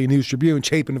Mineral Daily News Tribune.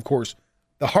 Chapin, of course,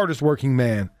 the hardest working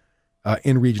man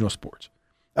in regional sports.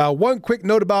 One quick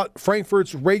note about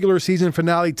Frankfort's regular season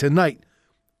finale tonight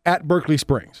at Berkeley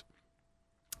Springs.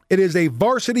 It is a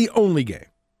varsity-only game.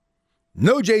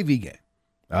 No JV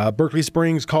game. Berkeley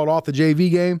Springs called off the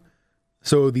JV game,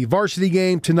 So the varsity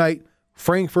game tonight,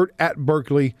 Frankfurt at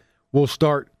Berkeley, will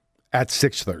start at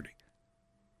 6:30.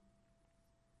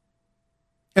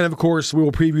 And, of course, we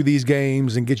will preview these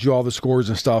games and get you all the scores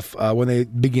and stuff when they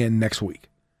begin next week.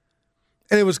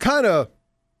 And it was kind of,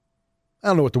 I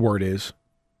don't know what the word is.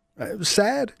 It was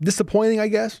sad, disappointing, I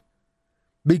guess,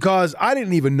 because I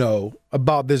didn't even know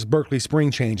about this Berkeley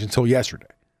spring change until yesterday,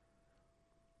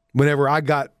 whenever I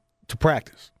got to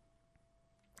practice.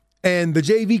 And the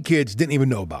JV kids didn't even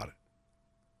know about it.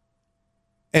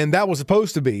 And that was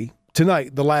supposed to be,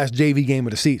 tonight, the last JV game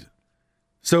of the season.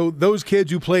 So those kids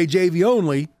who play JV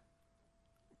only,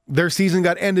 their season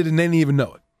got ended and they didn't even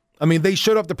know it. I mean, they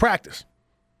showed up to practice.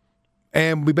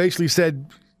 And we basically said,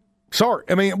 sorry.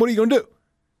 I mean, what are you going to do?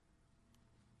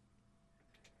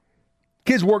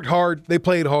 Kids worked hard. They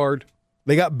played hard.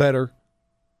 They got better.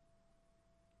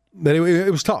 But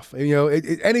it was tough. You know,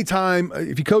 anytime,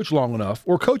 if you coach long enough,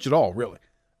 or coach at all, really,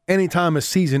 anytime a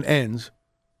season ends,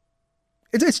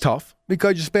 it's tough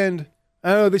because you spend,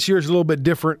 I know this year's a little bit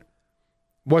different.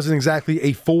 Wasn't exactly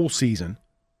a full season.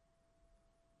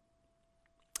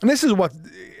 And this is what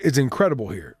is incredible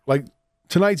here. Like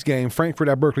tonight's game, Frankfurt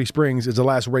at Berkeley Springs, is the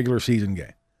last regular season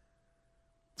game.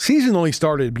 Season only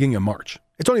started at the beginning of March.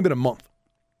 It's only been a month.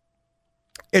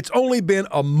 It's only been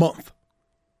a month.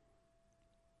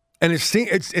 And it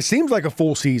seems like a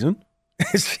full season.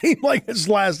 It seems like it's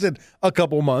lasted a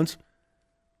couple months.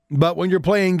 But when you're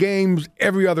playing games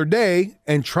every other day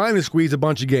and trying to squeeze a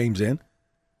bunch of games in,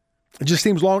 it just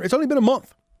seems long. It's only been a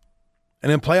month.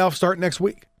 And then playoffs start next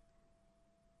week.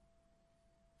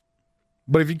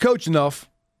 But if you coach enough,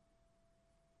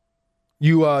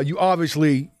 you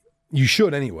obviously, you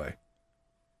should anyway,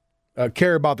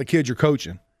 care about the kids you're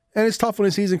coaching. And it's tough when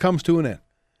the season comes to an end.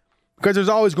 Because there's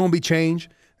always going to be change.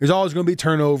 There's always going to be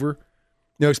turnover.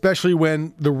 You know, especially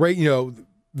when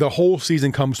the whole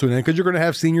season comes to an end, because you're going to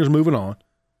have seniors moving on.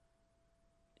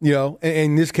 You know, and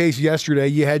in this case, yesterday,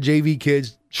 you had JV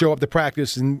kids show up to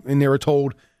practice and they were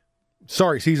told,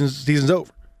 sorry, season's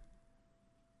over.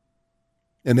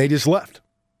 And they just left.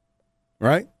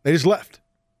 Right? They just left.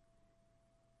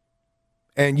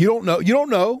 And you don't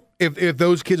know if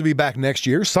those kids will be back next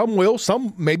year. Some will,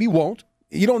 some maybe won't.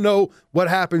 You don't know what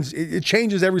happens. It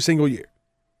changes every single year.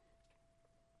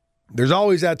 There's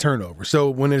always that turnover. So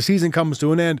when the season comes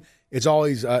to an end, it's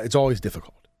always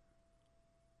difficult.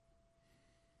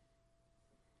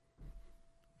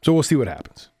 So we'll see what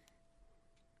happens.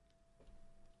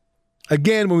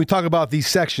 Again, when we talk about these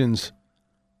sections,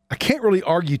 I can't really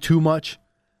argue too much.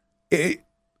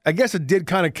 I guess it did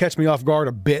kind of catch me off guard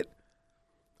a bit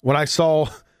when I saw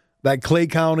that Clay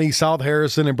County, South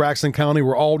Harrison, and Braxton County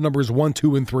were all numbers 1,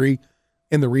 2, and 3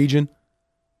 in the region.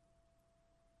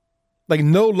 Like,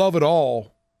 no love at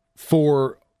all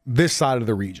for this side of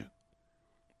the region.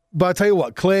 But I tell you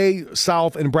what, Clay,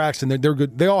 South, and Braxton, they're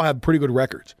good. They all have pretty good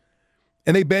records.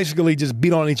 And they basically just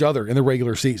beat on each other in the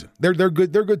regular season. They're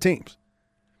good. They're good teams.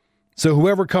 So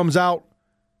whoever comes out,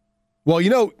 well,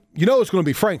 you know it's going to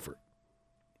be Frankfurt.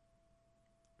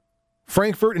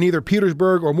 Frankfurt and either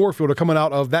Petersburg or Moorfield are coming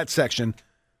out of that section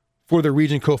for the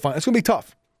region co-final. It's going to be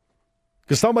tough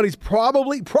because somebody's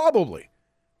probably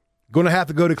going to have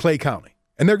to go to Clay County,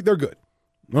 and they're good.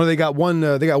 Well, they got one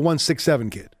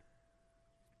 6'7" kid,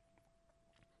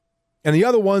 and the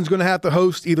other one's going to have to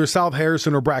host either South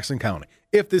Harrison or Braxton County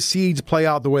if the seeds play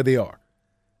out the way they are,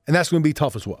 and that's going to be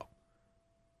tough as well.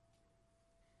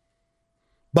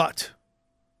 But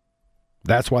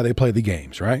that's why they play the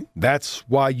games, right? That's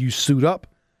why you suit up.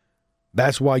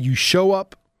 That's why you show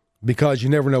up, because you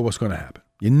never know what's going to happen.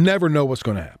 You never know what's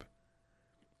going to happen.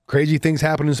 Crazy things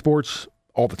happen in sports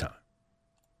all the time.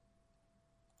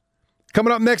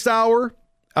 Coming up next hour,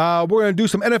 we're going to do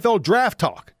some NFL draft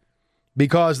talk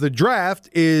because the draft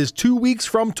is 2 weeks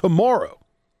from tomorrow.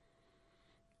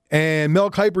 And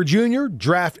Mel Kiper Jr.,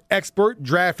 draft expert,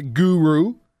 draft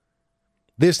guru.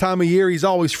 This time of year, he's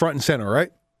always front and center,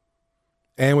 right?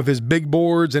 And with his big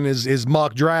boards and his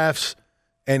mock drafts,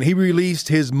 and he released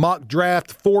his mock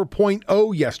draft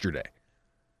 4.0 yesterday.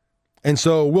 And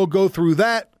so we'll go through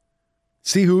that,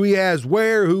 see who he has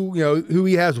where, who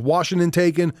he has Washington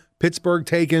taken, Pittsburgh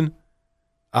taken,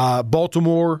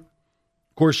 Baltimore.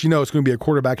 Of course, it's going to be a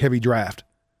quarterback-heavy draft.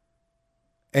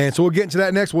 And so we'll get into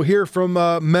that next. We'll hear from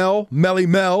Melly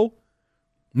Mel,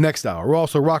 next hour. We'll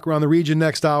also rock around the region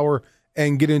next hour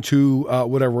and get into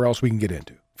whatever else we can get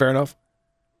into. Fair enough?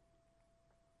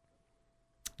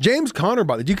 James Conner,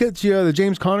 did you get the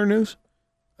James Conner news?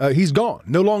 He's gone.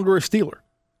 No longer a Steeler.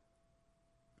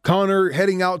 Conner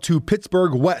heading out to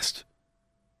Pittsburgh West,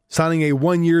 signing a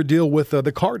 1-year deal with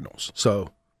the Cardinals. So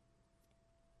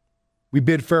we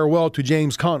bid farewell to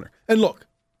James Conner. And look,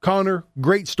 Connor,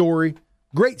 great story.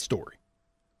 Great story.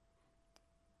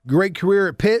 Great career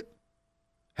at Pitt.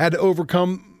 Had to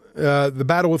overcome the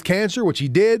battle with cancer, which he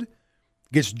did.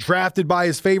 Gets drafted by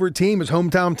his favorite team, his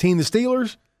hometown team, the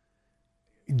Steelers.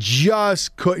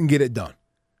 Just couldn't get it done.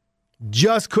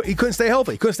 He couldn't stay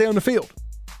healthy. He couldn't stay on the field.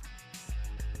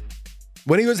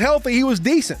 When he was healthy, he was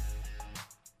decent.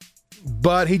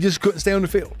 But he just couldn't stay on the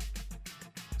field.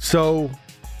 So,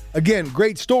 again,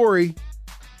 great story,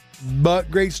 but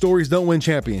great stories don't win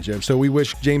championships. So we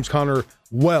wish James Conner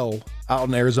well out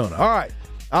in Arizona. All right,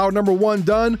 hour number 1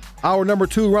 done. Hour number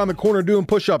 2 around the corner doing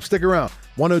push-ups. Stick around.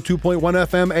 102.1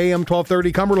 FM, AM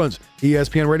 1230, Cumberland's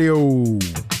ESPN Radio.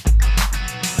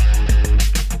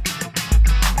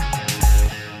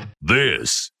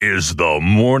 This is the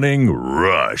Morning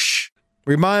Rush.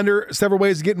 Reminder, several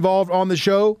ways to get involved on the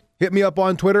show. Hit me up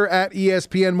on Twitter at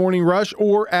ESPN Morning Rush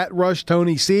or at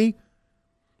RushTonyC.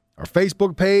 Our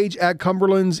Facebook page at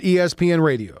Cumberland's ESPN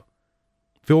Radio.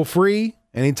 Feel free,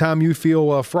 anytime you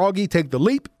feel froggy, take the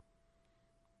leap.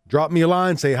 Drop me a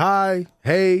line, say hi,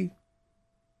 hey.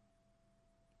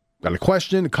 Got a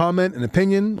question, a comment, an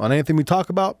opinion on anything we talk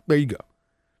about? There you go.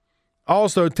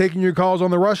 Also, taking your calls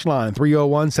on the Rush line,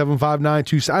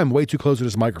 301-759-2628. I'm way too close to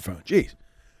this microphone. Jeez.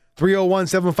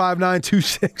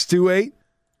 301-759-2628.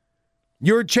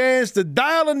 Your chance to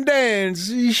dial and dance.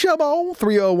 Shabo,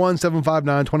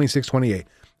 301-759-2628.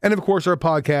 And, of course, our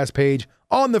podcast page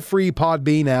on the free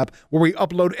Podbean app where we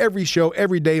upload every show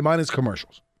every day minus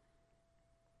commercials.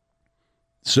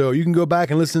 So you can go back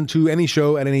and listen to any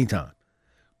show at any time.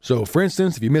 So, for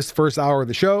instance, if you missed the first hour of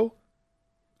the show,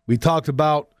 we talked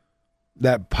about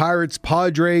that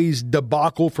Pirates-Padres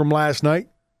debacle from last night.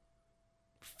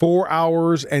 4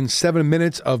 hours and 7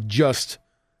 minutes of just,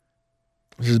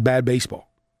 this is bad baseball.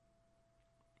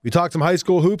 We talked some high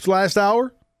school hoops last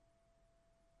hour,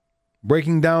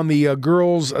 breaking down the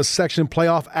girls' section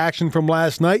playoff action from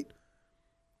last night.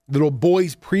 Little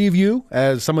boys preview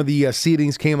as some of the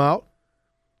seedings came out.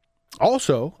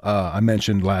 Also, I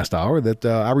mentioned last hour that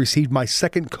I received my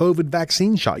second COVID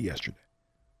vaccine shot yesterday.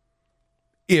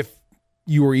 If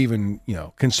you were even,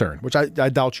 concerned, which I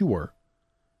doubt you were.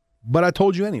 But I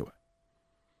told you anyway.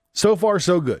 So far,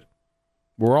 so good.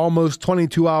 We're almost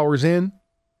 22 hours in.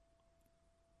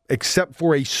 Except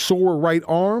for a sore right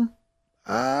arm,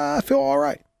 I feel all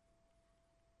right.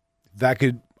 That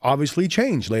could obviously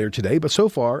change later today, but so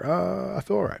far, I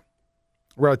feel all right.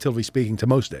 Relatively speaking to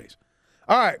most days.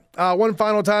 All right, one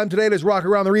final time today. Let's rock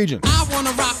around the region. I want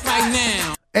to rock right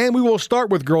now. And we will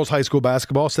start with girls high school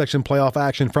basketball section playoff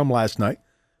action from last night.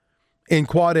 In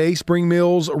Quad A, Spring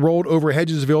Mills rolled over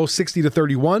Hedgesville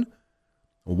 60-31.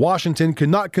 Washington could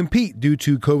not compete due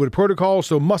to COVID protocol,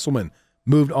 so Musselman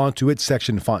moved on to its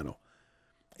section final.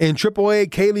 In AAA,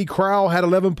 Kaylee Crowell had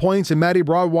 11 points and Maddie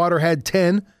Broadwater had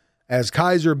 10 as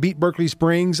Kaiser beat Berkeley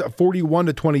Springs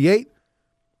 41-28.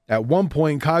 At one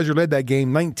point, Kaiser led that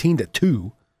game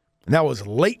 19-2, and that was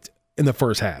late in the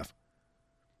first half.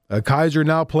 Kaiser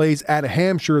now plays at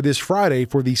Hampshire this Friday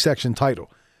for the section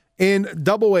title. In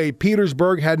AA,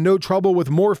 Petersburg had no trouble with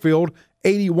Moorfield,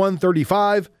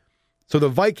 81-35, so the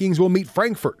Vikings will meet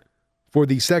Frankfurt for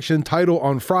the section title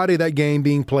on Friday, that game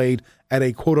being played at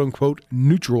a quote-unquote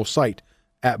neutral site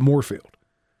at Moorfield.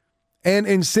 And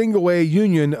in Single A,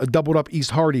 Union doubled up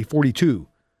East Hardy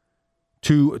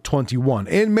 42-21.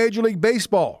 In Major League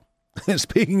Baseball,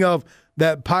 speaking of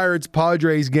that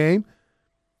Pirates-Padres game,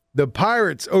 the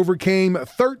Pirates overcame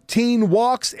 13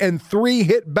 walks and 3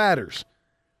 hit batters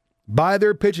by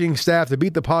their pitching staff to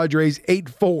beat the Padres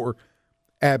 8-4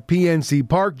 at PNC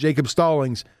Park. Jacob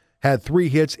Stallings had 3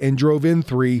 hits and drove in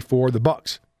 3 for the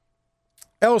Bucks.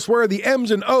 Elsewhere, the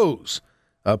M's and O's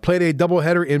played a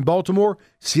doubleheader in Baltimore.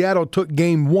 Seattle took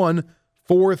game 1,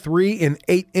 4-3 in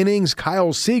 8 innings.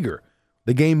 Kyle Seager,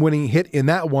 the game-winning hit in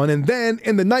that one. And then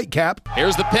in the nightcap,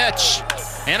 Here's the pitch.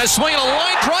 And a swing and a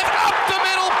line drive up the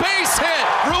middle, base hit.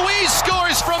 Ruiz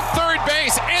scores from third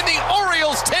base, and the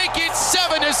Orioles take it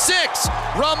 7-6.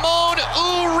 Ramon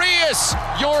Urias,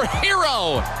 your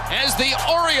hero, as the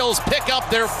Orioles pick up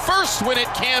their first win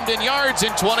at Camden Yards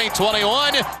in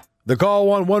 2021. the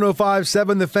call on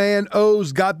 105.7 The Fan.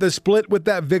 O's got the split with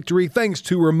that victory thanks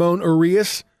to Ramon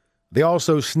Urias. They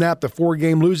also snapped a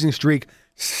 4-game losing streak.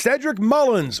 Cedric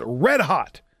Mullins, red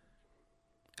hot,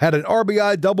 had an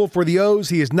RBI double for the O's.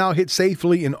 He has now hit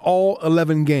safely in all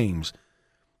 11 games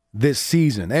this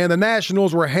season. And the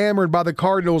Nationals were hammered by the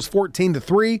Cardinals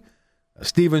 14-3.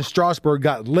 Steven Strasburg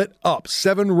got lit up.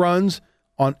 7 runs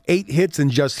on 8 hits in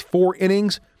just 4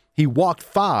 innings. He walked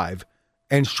 5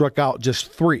 and struck out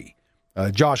just 3.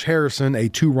 Josh Harrison, a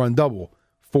 2-run double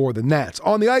for the Nats.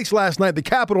 On the ice last night, the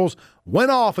Capitals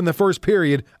went off in the first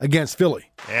period against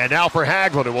Philly. And now for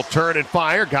Hagelin, who will turn and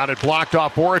fire. Got it blocked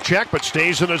off Voracek, but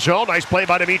stays in the zone. Nice play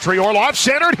by Dmitry Orlov.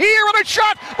 Centered here, and a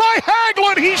shot by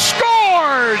Hagelin. He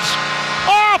scores!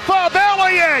 Off of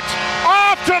Elliott!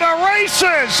 Off to the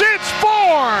races! It's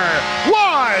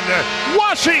 4-1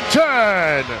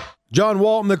 Washington! John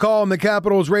Walton, the call on the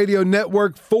Capitals radio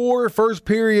network. 4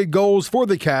 first-period goals for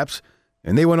the Caps,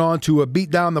 and they went on to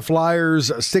beat down the Flyers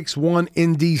 6-1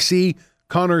 in D.C.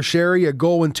 Connor Sherry, a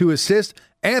goal and 2 assists.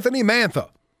 Anthony Mantha,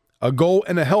 a goal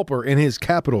and a helper in his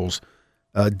Capitals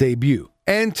debut.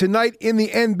 And tonight in the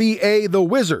NBA, the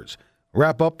Wizards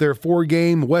wrap up their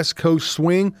 4-game West Coast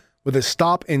swing with a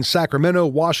stop in Sacramento,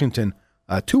 Washington.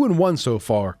 2-1 so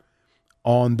far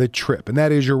on the trip. And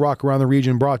that is your Rock Around the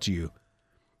Region, brought to you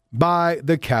by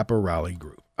the Kappa Rally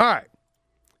Group. All right.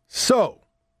 So,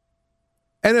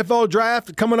 NFL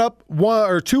draft coming up 1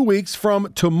 or 2 weeks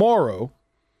from tomorrow,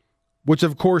 which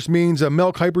of course means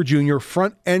Mel Kiper Jr.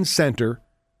 front and center.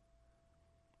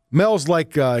 Mel's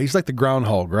like, he's like the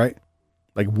groundhog, right?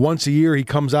 Like once a year he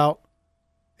comes out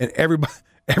and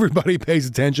everybody pays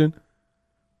attention.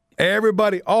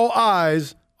 Everybody, all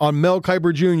eyes on Mel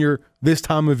Kiper Jr. this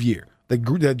time of year.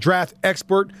 The draft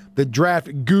expert, the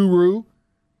draft guru,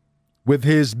 with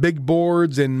his big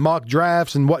boards and mock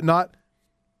drafts and whatnot.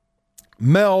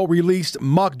 Mel released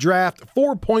mock draft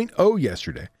 4.0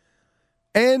 yesterday.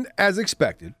 And as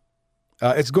expected,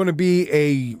 it's going to be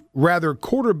a rather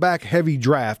quarterback-heavy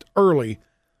draft early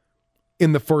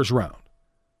in the first round.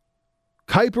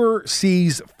 Kiper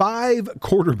sees 5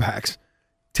 quarterbacks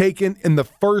taken in the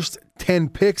first 10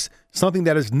 picks, something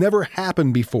that has never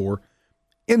happened before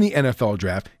in the NFL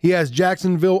draft. He has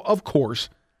Jacksonville, of course,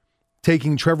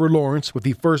 taking Trevor Lawrence with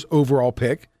the first overall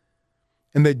pick,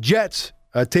 and the Jets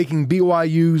taking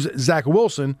BYU's Zach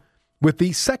Wilson with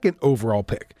the second overall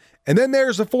pick. And then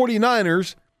there's the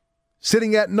 49ers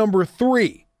sitting at number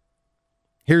 3.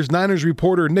 Here's Niners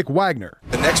reporter Nick Wagner.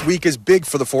 The next week is big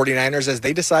for the 49ers as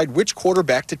they decide which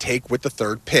quarterback to take with the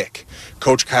 3rd pick.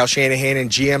 Coach Kyle Shanahan and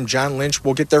GM John Lynch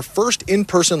will get their first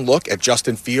in-person look at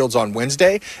Justin Fields on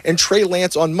Wednesday and Trey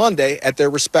Lance on Monday at their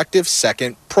respective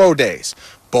second pro days.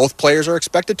 Both players are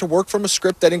expected to work from a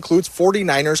script that includes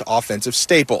 49ers offensive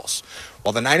staples.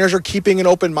 While the Niners are keeping an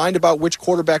open mind about which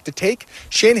quarterback to take,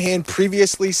 Shanahan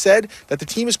previously said that the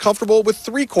team is comfortable with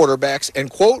 3 quarterbacks and,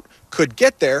 quote, could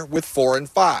get there with 4 and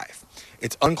 5.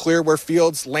 It's unclear where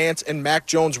Fields, Lance, and Mac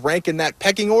Jones rank in that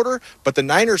pecking order, but the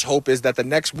Niners' hope is that the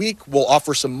next week will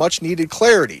offer some much-needed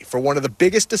clarity for one of the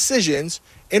biggest decisions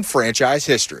in franchise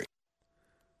history.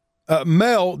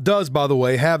 Mel does, by the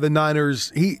way, have the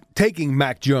Niners taking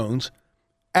Mac Jones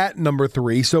at number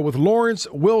 3. So with Lawrence,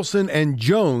 Wilson, and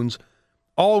Jones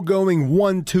all going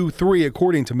 1, 2, 3,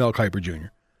 according to Mel Kiper Jr.,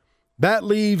 that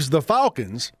leaves the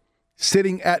Falcons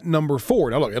sitting at number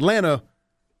 4. Now, look, Atlanta,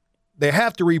 they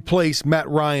have to replace Matt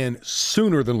Ryan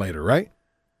sooner than later, right?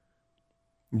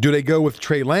 Do they go with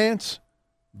Trey Lance?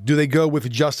 Do they go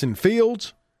with Justin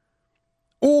Fields?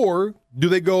 Or do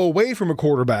they go away from a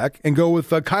quarterback and go with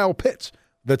Kyle Pitts,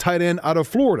 the tight end out of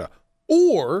Florida?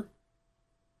 Or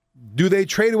do they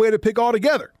trade away to pick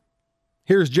altogether?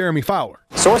 Here's Jeremy Fowler.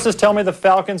 Sources tell me the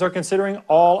Falcons are considering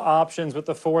all options with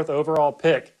the 4th overall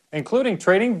pick, including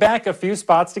trading back a few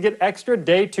spots to get extra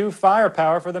day 2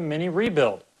 firepower for the mini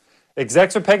rebuild.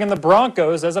 Execs are pegging the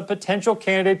Broncos as a potential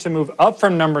candidate to move up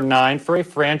from number 9 for a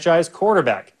franchise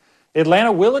quarterback.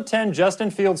 Atlanta will attend Justin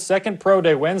Fields' second pro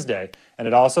day Wednesday, and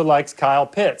it also likes Kyle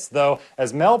Pitts, though,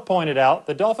 as Mel pointed out,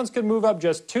 the Dolphins could move up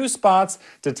just 2 spots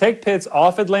to take Pitts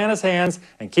off Atlanta's hands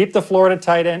and keep the Florida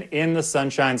tight end in the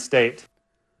Sunshine State.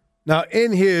 Now,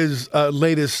 in his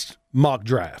latest mock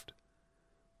draft,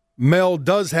 Mel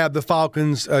does have the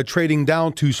Falcons trading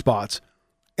down 2 spots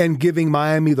and giving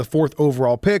Miami the 4th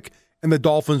overall pick, and the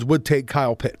Dolphins would take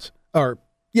Kyle Pitts.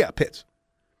 Pitts.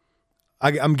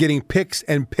 I'm getting picks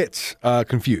and Pitts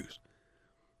confused.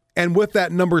 And with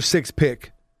that number 6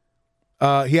 pick,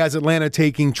 he has Atlanta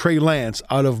taking Trey Lance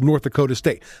out of North Dakota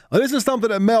State. Now, this is something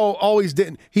that Mel always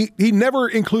didn't. He never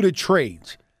included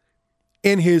trades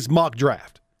in his mock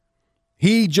draft.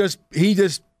 He just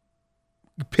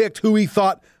picked who he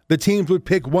thought the teams would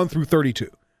pick 1 through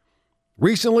 32.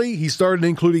 Recently, he started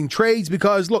including trades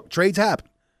because, look, trades happen.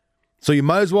 So you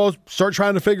might as well start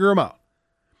trying to figure them out.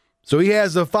 So he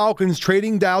has the Falcons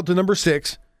trading down to number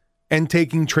 6 and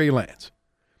taking Trey Lance.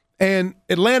 And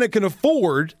Atlanta can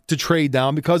afford to trade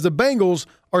down because the Bengals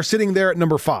are sitting there at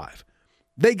number 5.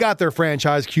 They got their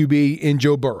franchise QB in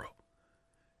Joe Burrow.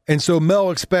 And so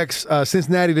Mel expects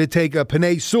Cincinnati to take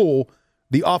Penei Sewell,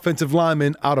 the offensive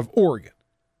lineman out of Oregon.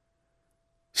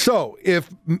 So if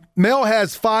Mel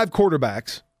has 5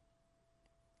 quarterbacks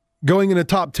going in the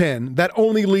top 10, that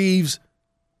only leaves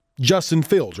Justin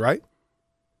Fields, right?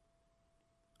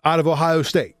 Out of Ohio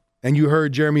State. And you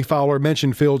heard Jeremy Fowler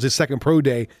mention Fields, his second pro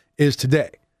day is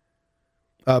today.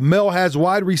 Mel has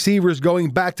wide receivers going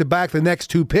back-to-back the next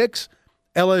 2 picks.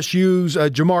 LSU's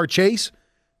Jamar Chase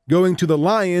going to the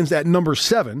Lions at number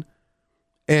 7,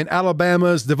 and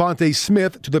Alabama's Devontae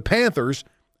Smith to the Panthers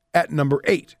at number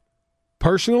 8.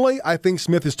 Personally, I think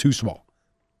Smith is too small.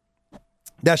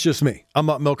 That's just me. I'm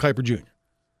not Mel Kiper Jr.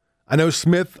 I know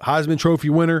Smith, Heisman Trophy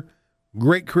winner,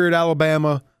 great career at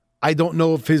Alabama. I don't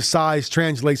know if his size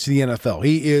translates to the NFL.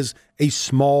 He is a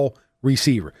small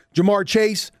receiver. Jamar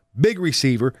Chase, big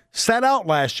receiver, sat out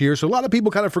last year, so a lot of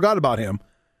people kind of forgot about him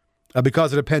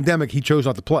because of the pandemic. He chose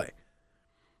not to play.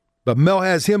 But Mel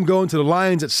has him going to the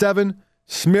Lions at 7,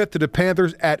 Smith to the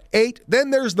Panthers at 8.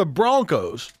 Then there's the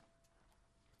Broncos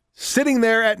sitting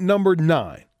there at number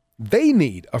 9. They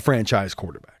need a franchise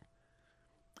quarterback.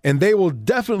 And they will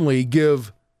definitely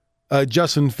give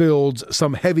Justin Fields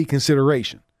some heavy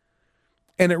consideration.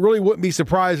 And it really wouldn't be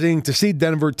surprising to see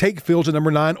Denver take Fields at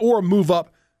number 9 or move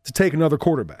up to take another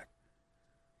quarterback.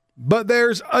 But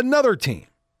there's another team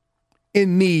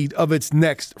in need of its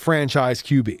next franchise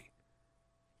QB.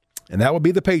 And that would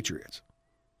be the Patriots.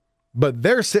 But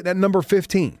they're sitting at number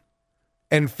 15.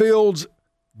 And Fields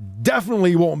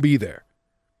definitely won't be there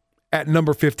at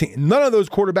number 15. None of those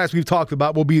quarterbacks we've talked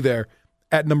about will be there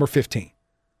at number 15.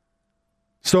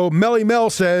 So Melly Mel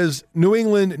says New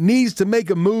England needs to make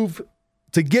a move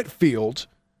to get Fields,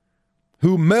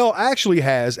 who Mel actually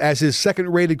has as his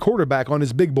second-rated quarterback on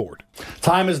his big board.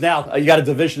 Time is now. You got a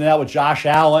division now with Josh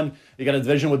Allen. You got a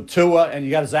division with Tua, and you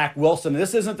got Zach Wilson.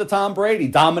 This isn't the Tom Brady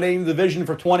dominating the division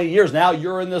for 20 years. Now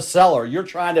you're in the cellar. You're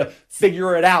trying to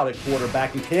figure it out at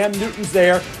quarterback. And Cam Newton's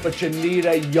there, but you need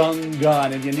a young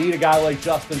gun, and you need a guy like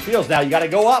Justin Fields. Now you got to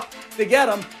go up to get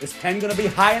him. Is 10 going to be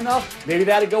high enough? Maybe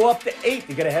they had to go up to 8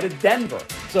 to get ahead of Denver.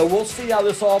 So we'll see how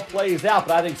this all plays out.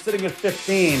 But I think sitting at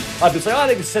 15, I'd be saying,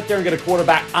 they can sit there and get a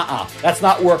quarterback. That's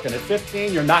not working. At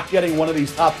 15, you're not getting one of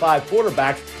these top 5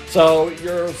 quarterbacks. So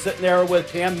you're sitting there with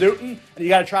Cam Newton, and you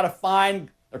got to try to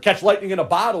find or catch lightning in a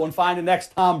bottle and find the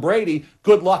next Tom Brady.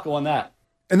 Good luck on that.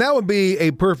 And that would be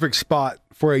a perfect spot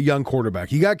for a young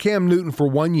quarterback. You got Cam Newton for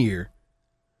 1 year,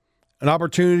 an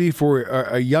opportunity for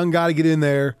a young guy to get in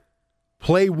there,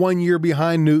 play 1 year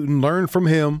behind Newton, learn from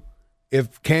him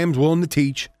if Cam's willing to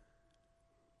teach.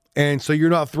 And so you're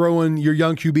not throwing your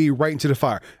young QB right into the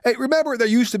fire. Hey, remember there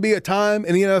used to be a time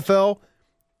in the NFL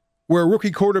where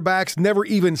rookie quarterbacks never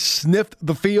even sniffed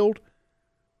the field?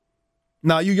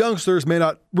 Now, you youngsters may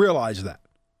not realize that,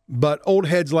 but old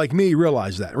heads like me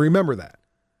realize that. Remember that.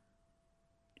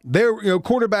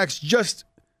 Quarterbacks just,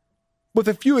 with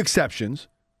a few exceptions,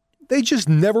 they just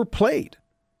never played.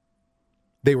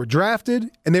 They were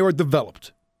drafted and they were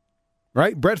developed,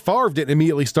 right? Brett Favre didn't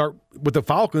immediately start with the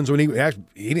Falcons when he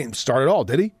didn't start at all,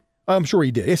 did he? I'm sure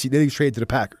he did. Yes, he did. He was traded to the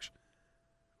Packers.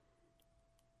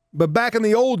 But back in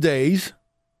the old days,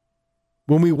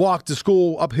 when we walked to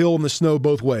school uphill in the snow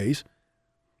both ways,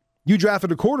 you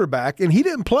drafted a quarterback and he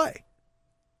didn't play.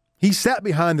 He sat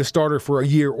behind the starter for a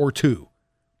year or two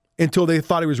until they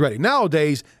thought he was ready.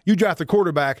 Nowadays, you draft a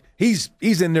quarterback, he's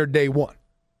in there day one.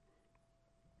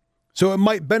 So it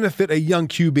might benefit a young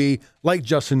QB like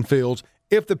Justin Fields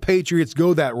if the Patriots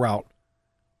go that route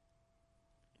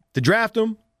to draft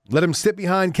him, let him sit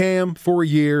behind Cam for a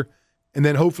year, and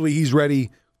then hopefully he's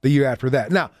ready the year after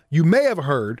that. Now, you may have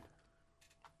heard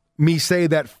me say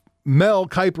that Mel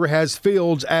Kiper has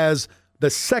Fields as the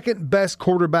second best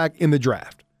quarterback in the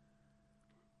draft.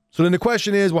 So then the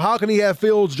question is, well, how can he have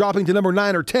Fields dropping to number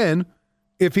 9 or 10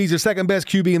 if he's the second best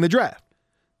QB in the draft?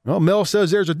 Well, Mel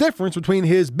says there's a difference between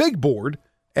his big board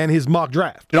and his mock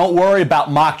draft. You don't worry about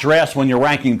mock drafts when you're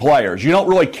ranking players. You don't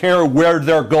really care where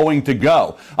they're going to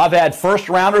go. I've had first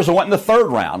rounders that went in the third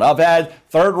round. I've had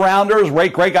third rounders,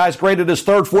 great guys graded as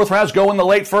third, fourth rounds, go in the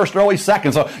late first, early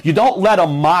second. So you don't let a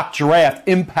mock draft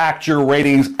impact your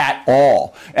ratings at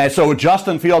all. And so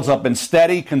Justin Fields, I've been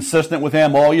steady, consistent with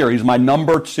him all year. He's my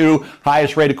number 2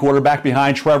 highest rated quarterback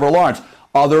behind Trevor Lawrence.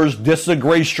 Others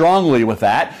disagree strongly with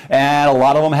that, and a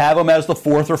lot of them have him as the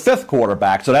 4th or 5th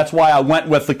quarterback. So that's why I went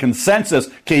with the consensus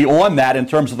key on that in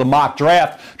terms of the mock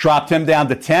draft. Dropped him down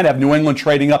to 10, have New England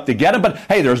trading up to get him. But,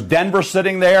 hey, there's Denver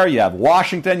sitting there. You have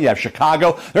Washington. You have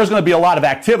Chicago. There's going to be a lot of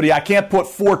activity. I can't put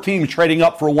 4 teams trading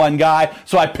up for one guy,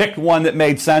 so I picked one that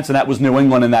made sense, and that was New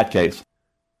England in that case.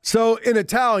 So in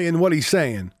Italian, what he's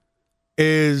saying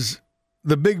is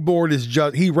the big board is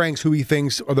just he ranks who he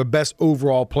thinks are the best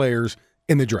overall players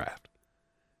in the draft.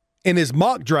 In his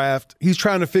mock draft, he's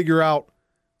trying to figure out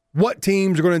what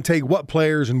teams are going to take what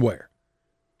players and where.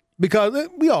 Because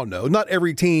we all know not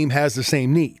every team has the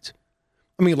same needs.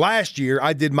 I mean, last year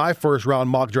I did my first-round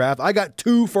mock draft. I got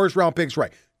 2 first-round picks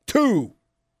right. 2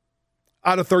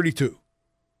 out of 32.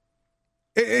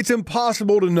 It's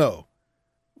impossible to know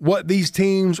what these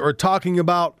teams are talking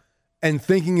about and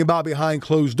thinking about behind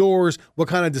closed doors, what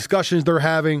kind of discussions they're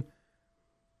having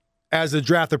as the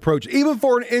draft approaches. Even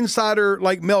for an insider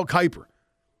like Mel Kiper,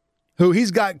 who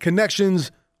he's got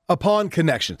connections upon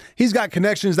connections. He's got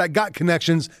connections that got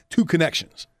connections to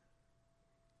connections.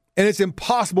 And it's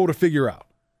impossible to figure out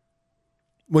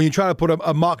when you try to put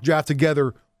a mock draft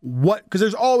together because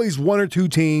there's always 1 or 2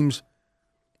 teams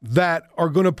that are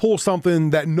going to pull something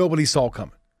that nobody saw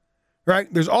coming.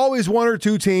 Right? There's always 1 or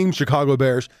 2 teams, Chicago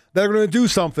Bears, that are going to do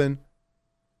something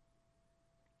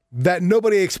that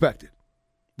nobody expected.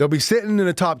 They'll be sitting in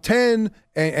the top 10,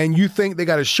 and you think they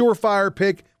got a surefire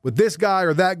pick with this guy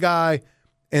or that guy,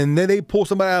 and then they pull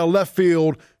somebody out of left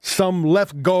field, some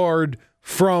left guard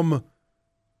from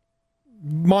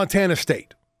Montana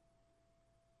State.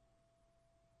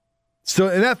 So,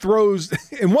 and that throws,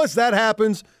 and once that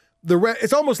happens,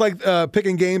 it's almost like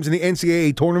picking games in the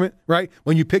NCAA tournament, right?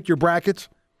 When you pick your brackets,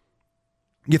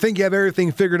 you think you have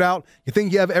everything figured out, you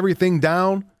think you have everything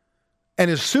down, and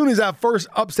as soon as that first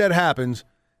upset happens,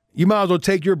 you might as well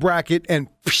take your bracket and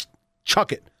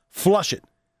chuck it, flush it.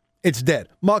 It's dead.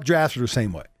 Mock drafts are the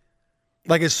same way.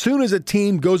 Like as soon as a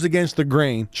team goes against the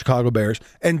grain, Chicago Bears,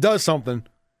 and does something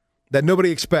that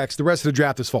nobody expects, the rest of the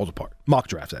draft just falls apart. Mock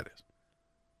drafts, that is.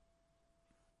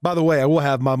 By the way, I will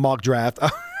have my mock draft.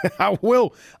 I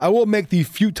will make the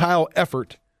futile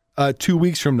effort 2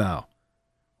 weeks from now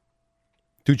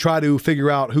to try to figure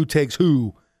out who takes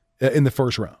who in the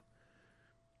first round.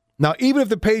 Now, even if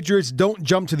the Patriots don't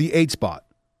jump to the 8th spot,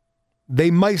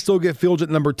 they might still get Fields at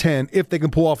number 10 if they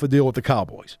can pull off a deal with the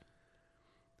Cowboys.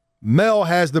 Mel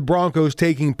has the Broncos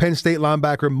taking Penn State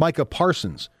linebacker Micah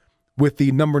Parsons with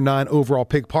the number 9 overall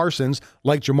pick. Parsons,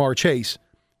 like Jamar Chase,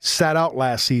 sat out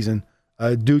last season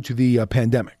due to the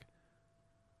pandemic.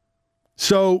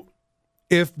 So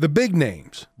if the big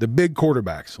names, the big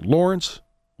quarterbacks, Lawrence,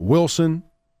 Wilson,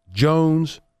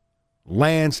 Jones,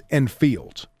 Lance, and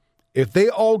Fields, if they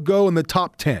all go in the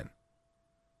top 10,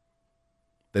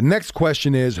 the next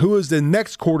question is, who is the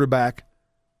next quarterback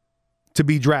to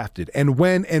be drafted, and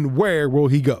when and where will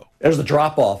he go? There's the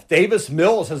drop-off. Davis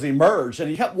Mills has emerged,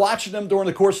 and you kept watching him during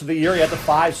the course of the year. He had the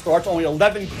 5 starts, only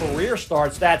 11 career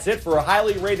starts. That's it for a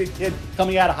highly rated kid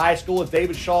coming out of high school that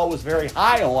David Shaw was very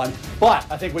high on. But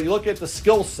I think when you look at the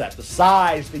skill set, the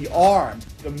size, the arm,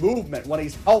 the movement, when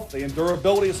he's healthy, and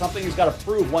durability is something he's got to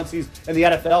prove once he's in the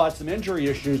NFL, had some injury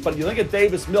issues. But you look at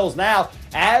Davis Mills now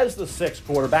as the 6th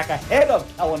quarterback, ahead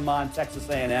of Kellen Mond, Texas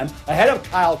A&M, ahead of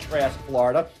Kyle Trask,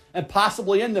 Florida, and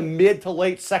possibly in the mid to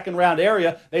late 2nd round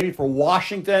area, maybe for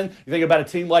Washington. You think about a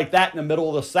team like that in the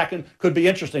middle of the 2nd, could be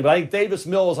interesting. But I think Davis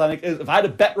Mills, if I had to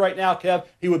bet right now, Kev,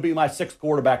 he would be my 6th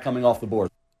quarterback coming off the board.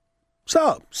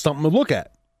 So, something to look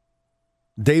at.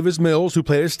 Davis Mills, who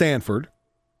played at Stanford,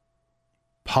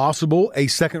 possible a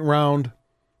 2nd round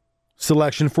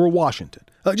selection for Washington.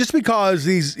 Just because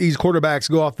these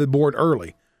quarterbacks go off the board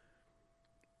early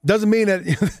doesn't mean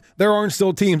that there aren't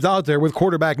still teams out there with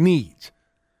quarterback needs.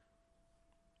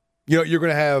 You know, you're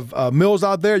going to have Mills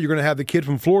out there. You're going to have the kid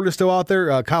from Florida still out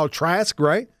there, Kyle Trask,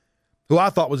 right? Who I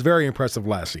thought was very impressive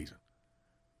last season.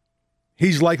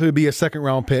 He's likely to be a 2nd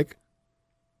round pick.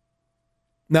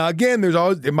 Now, again,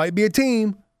 there might be a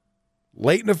team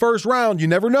late in the 1st round, you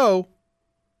never know,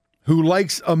 who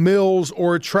likes a Mills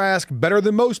or a Trask better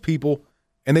than most people,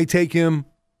 and they take him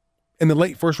in the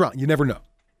late 1st round. You never know.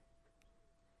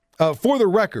 For the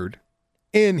record,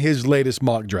 in his latest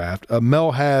mock draft,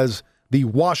 Mel has the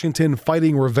Washington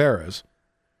Fighting Riveras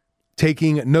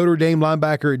taking Notre Dame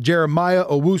linebacker Jeremiah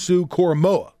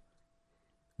Owusu-Koramoah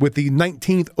with the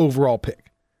 19th overall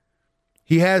pick.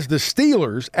 He has the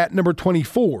Steelers at number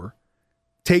 24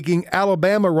 taking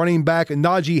Alabama running back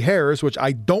Najee Harris, which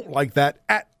I don't like that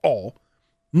at all.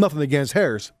 Nothing against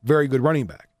Harris. Very good running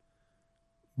back.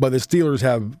 But the Steelers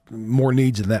have more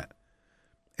needs than that.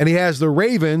 And he has the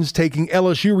Ravens taking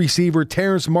LSU receiver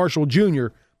Terrence Marshall Jr.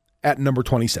 at number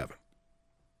 27.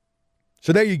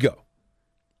 So there you go.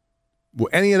 Will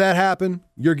any of that happen?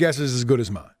 Your guess is as good as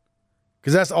mine.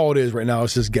 Because that's all it is right now.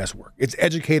 It's just guesswork. It's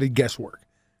educated guesswork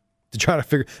to try to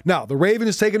figure. Now, the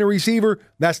Ravens taking a receiver,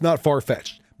 that's not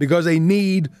far-fetched because they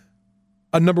need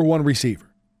a number 1 receiver.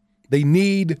 They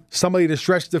need somebody to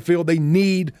stretch the field. They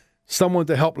need someone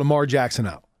to help Lamar Jackson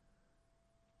out.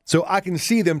 So I can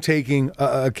see them taking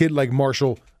a kid like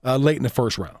Marshall late in the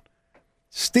 1st round.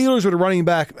 Steelers with a running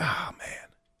back,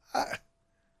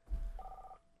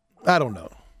 I don't know.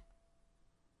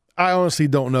 I honestly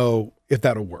don't know if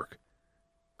that'll work.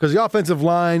 Because the offensive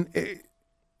line,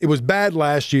 it was bad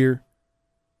last year.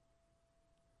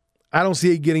 I don't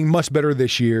see it getting much better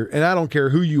this year, and I don't care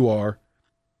who you are.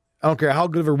 I don't care how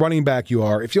good of a running back you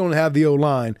are. If you don't have the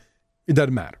O-line, it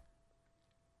doesn't matter.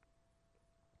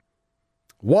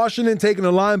 Washington taking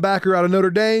a linebacker out of Notre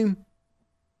Dame.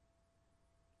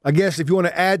 I guess if you want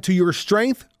to add to your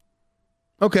strength,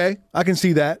 okay, I can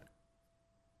see that.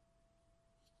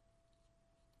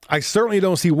 I certainly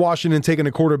don't see Washington taking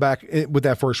a quarterback with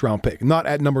that first-round pick. Not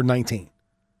at number 19.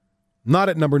 Not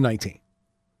at number 19.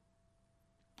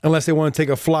 Unless they want to take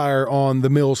a flyer on the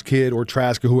Mills kid or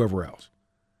Trask or whoever else.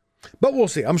 But we'll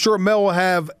see. I'm sure Mel will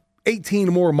have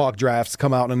 18 more mock drafts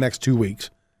come out in the next 2 weeks.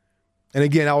 And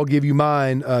again, I will give you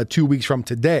mine 2 weeks from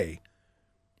today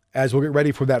as we'll get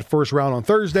ready for that first round on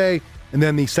Thursday and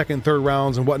then the second, third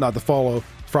rounds and whatnot to follow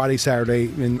Friday, Saturday,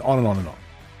 and on and on and on.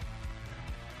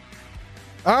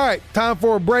 All right, time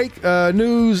for a break.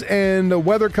 News and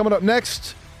weather coming up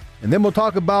next. And then we'll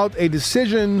talk about a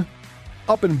decision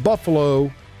up in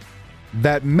Buffalo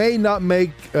that may not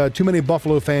make too many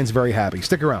Buffalo fans very happy.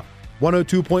 Stick around.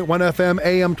 102.1 FM,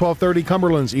 AM 1230,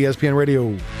 Cumberland's ESPN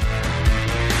Radio.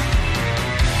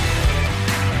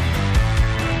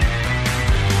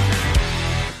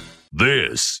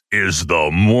 This is the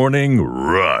Morning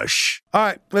Rush. All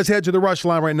right, let's head to the Rush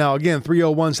line right now. Again,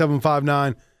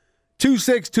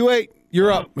 301-759-2628.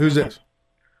 You're up. Who's this?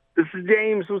 This is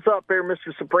James. What's up there,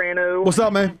 Mr. Soprano? What's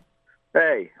up, man?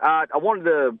 Hey, I wanted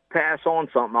to pass on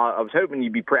something. I was hoping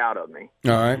you'd be proud of me.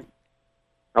 All right.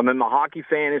 I'm in my hockey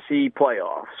fantasy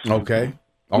playoffs. Okay.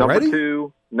 Already?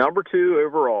 Number two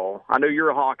overall. I know you're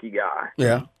a hockey guy.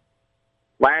 Yeah.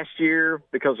 Last year,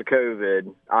 because of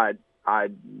COVID, I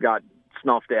got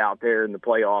snuffed out there in the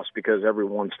playoffs because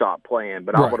everyone stopped playing.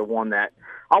 But right. I would have won that.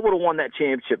 I would have won that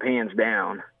championship hands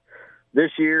down.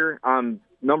 This year, I'm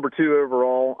number two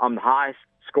overall. I'm the highest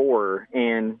scorer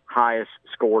and highest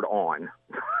scored on.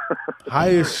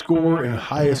 Highest score and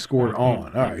highest scored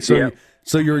on. All right. So, yep.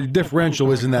 So your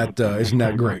differential isn't that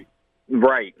great.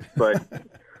 Right, but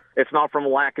it's not from a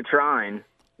lack of trying.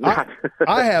 I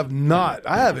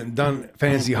haven't done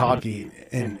fantasy hockey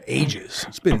in ages.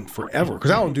 It's been forever because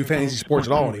I don't do fantasy sports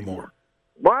at all anymore.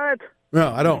 What?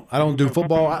 No, I don't. I don't do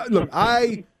football.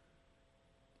 I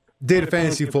did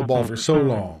fantasy football for so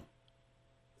long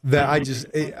that I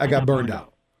got burned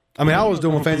out. I mean, I was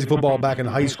doing fantasy football back in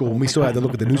high school, and we still had to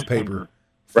look at the newspaper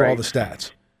for all the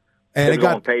stats. And it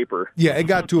got on paper. Yeah, it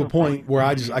got to a point where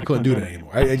I couldn't do it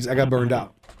anymore. I got burned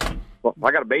out. Well,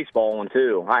 I got a baseball one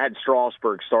too. I had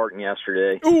Strasburg starting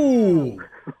yesterday. Ooh.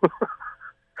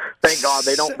 Thank God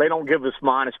they don't give us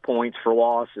minus points for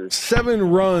losses. 7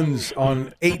 runs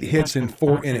on 8 hits in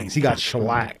 4 innings. He got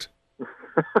shellacked.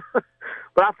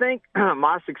 But I think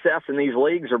my success in these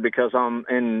leagues are because I'm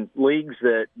in leagues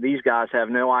that these guys have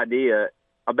no idea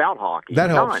about hockey. That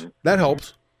helps. That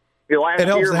helps. It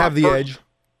helps to have the edge.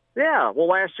 Yeah. Well,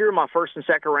 last year, my first and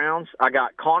second rounds, I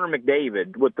got Connor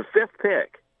McDavid with the 5th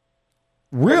pick.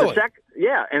 Really?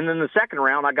 And then the second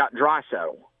round, I got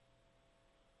Draisaitl.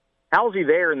 How's he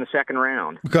there in the second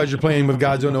round? Because you're playing with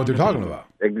guys who don't know what they're talking about.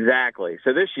 Exactly.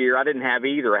 So this year, I didn't have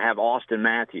either. I have Austin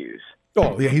Matthews.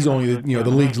 Oh, yeah, he's only the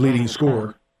league's leading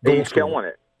scorer. He's killing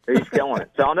it. He's killing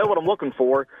it. So I know what I'm looking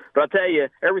for. But I tell you,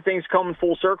 everything's coming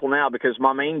full circle now because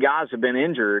my main guys have been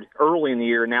injured early in the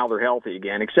year, and now they're healthy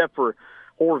again, except for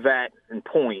Horvat and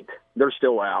Point. They're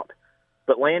still out.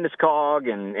 But Landeskog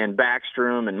and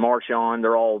Backstrom and Marchand,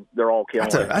 they're all killing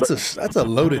it. That's a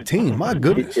loaded team. My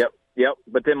goodness. Yep.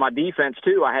 But then my defense,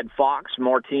 too, I had Fox,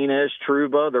 Martinez,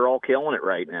 Trouba. They're all killing it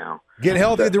right now. Get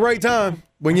healthy at the right time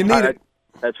when you need it.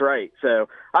 That's right. So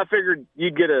I figured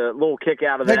you'd get a little kick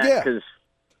out of that because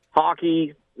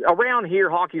hockey, around here,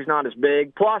 hockey's not as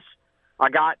big. Plus, I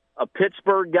got a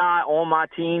Pittsburgh guy on my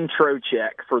team,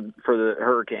 Trocheck, for the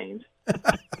Hurricanes.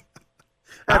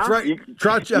 That's right.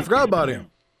 I forgot about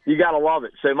him. You got to love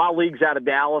it. So my league's out of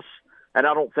Dallas, and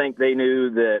I don't think they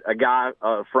knew that a guy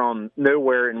from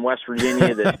nowhere in West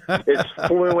Virginia that is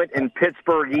fluent in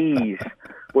Pittsburghese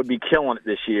would be killing it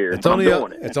this year. It's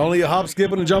only a hop,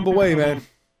 skip, and a jump away, man.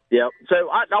 Yep. So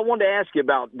I wanted to ask you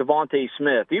about Devontae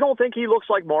Smith. You don't think he looks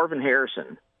like Marvin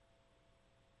Harrison?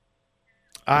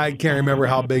 I can't remember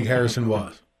how big Harrison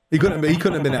was. He couldn't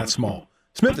have been that small.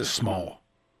 Smith is small.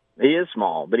 He is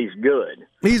small, but he's good.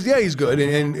 He's good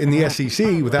in the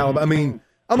SEC with Alabama. I mean,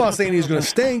 I'm not saying he's going to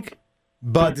stink,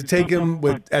 but to take him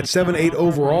at 7'8"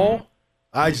 overall,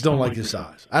 I just don't like his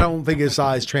size. I don't think his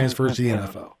size transfers to the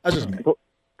NFL. That's just me.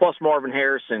 Plus Marvin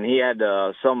Harrison, he had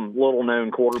some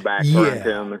little-known quarterback burn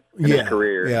him in his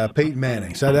career. Yeah, Peyton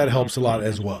Manning. So that helps a lot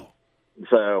as well.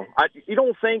 So you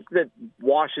don't think that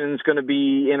Washington's going to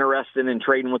be interested in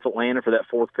trading with Atlanta for that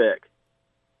fourth pick?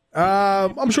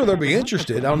 I'm sure they'll be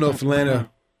interested. I don't know if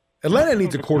Atlanta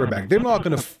needs a quarterback. They're not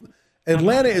going to.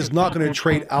 Atlanta is not going to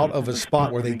trade out of a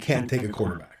spot where they can't take a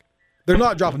quarterback. They're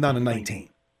not dropping down to 19.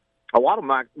 A lot of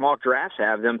mock drafts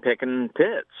have them picking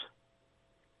Pitts.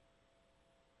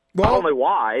 Well, I don't know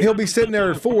why. He'll be sitting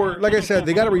there at 4. Like I said,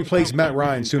 they got to replace Matt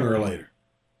Ryan sooner or later.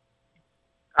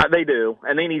 They do,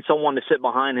 and they need someone to sit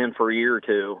behind him for a year or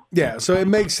two. Yeah, so it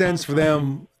makes sense for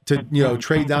them to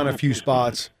trade down a few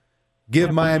spots,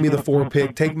 give Miami the 4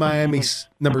 pick, take Miami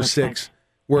number 6,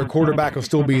 where a quarterback will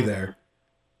still be there,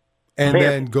 and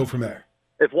then go from there.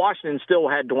 If Washington still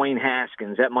had Dwayne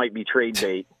Haskins, that might be trade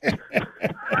bait.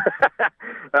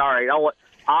 All right,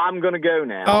 I'm going to go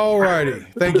now. All righty.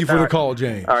 Thank you for the call,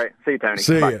 James. All right, see you, Tony.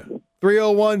 See Bye. ya.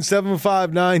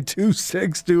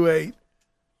 301-759-2628.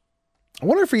 I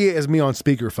wonder if he has me on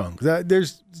speakerphone.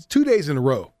 There's 2 days in a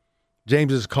row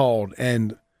James has called,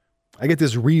 and I get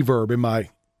this reverb in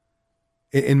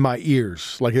my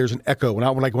ears. Like there's an echo.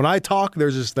 When I talk,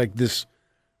 there's just like this.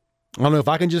 I don't know if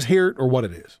I can just hear it or what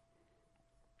it is.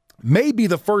 Maybe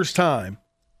the first time,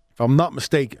 if I'm not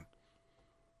mistaken,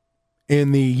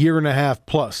 in the year and a half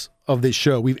plus of this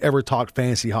show, we've ever talked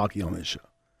fantasy hockey on this show.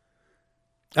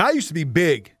 I used to be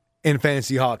big in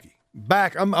fantasy hockey.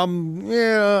 Back, I'm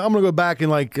gonna go back in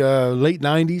like late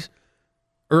 '90s,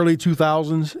 early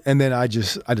 2000s, and then I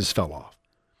just fell off.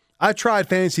 I tried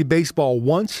fantasy baseball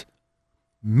once,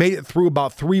 made it through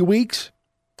about 3 weeks,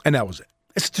 and that was it.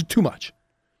 It's too much.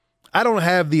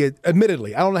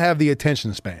 Admittedly, I don't have the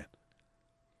attention span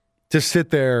to sit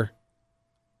there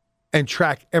and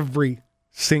track every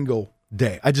single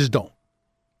day. I just don't.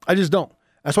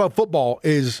 That's why football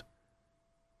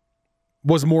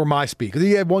was more my speed. Because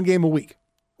you had one game a week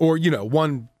or,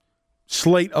 one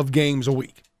slate of games a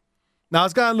week. Now,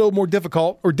 it's gotten a little more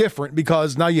difficult or different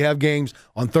because now you have games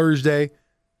on Thursday,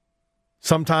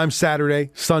 sometimes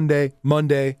Saturday, Sunday,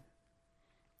 Monday.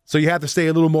 So you have to stay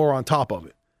a little more on top of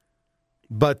it.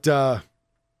 But I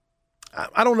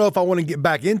don't know if I want to get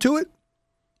back into it,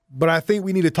 but I think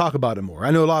we need to talk about it more.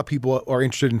 I know a lot of people are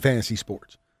interested in fantasy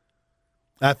sports.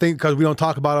 I think because we don't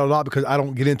talk about it a lot because I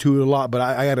don't get into it a lot, but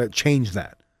I got to change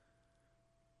that.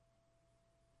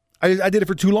 I did it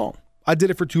for too long.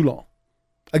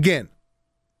 Again,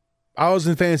 I was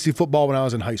in fantasy football when I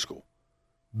was in high school,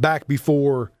 back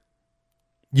before,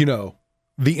 the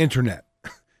internet,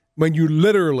 when you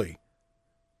literally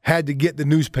had to get the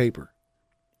newspaper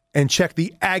and check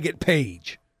the agate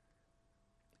page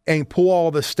and pull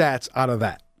all the stats out of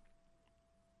that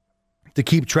to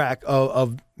keep track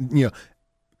of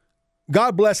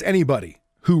God bless anybody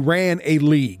who ran a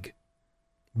league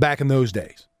back in those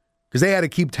days because they had to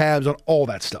keep tabs on all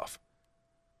that stuff.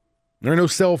 There are no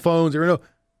cell phones. There are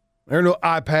no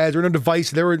iPads. There are no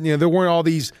devices. There weren't all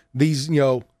these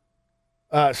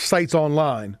sites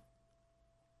online.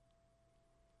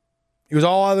 It was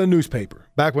all out of the newspaper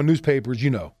back when newspapers,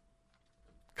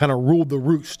 kind of ruled the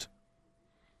roost.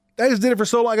 I just did it for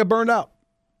so long I got burned out.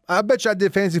 I bet you I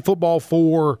did fantasy football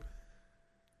for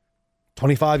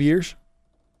 25 years.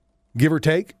 Give or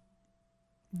take.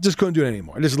 Just couldn't do it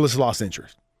anymore. I just lost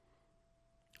interest.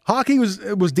 Hockey was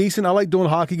decent. I like doing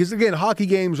hockey because, again, hockey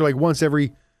games are like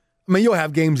you'll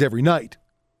have games every night.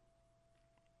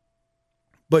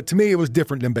 But to me, it was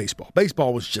different than baseball.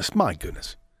 Baseball was just, my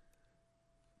goodness.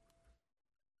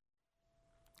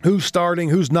 Who's starting?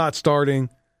 Who's not starting?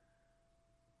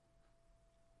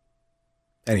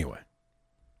 Anyway.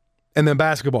 And then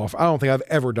basketball. I don't think I've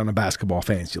ever done a basketball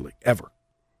fantasy league, ever.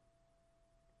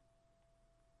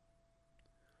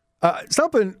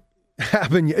 Something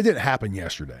happened. It didn't happen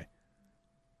yesterday.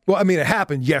 Well, it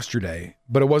happened yesterday,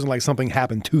 but it wasn't like something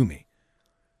happened to me.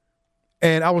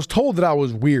 And I was told that I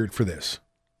was weird for this.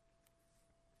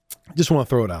 Just want to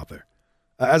throw it out there.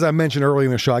 As I mentioned earlier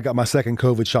in the show, I got my second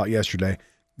COVID shot yesterday.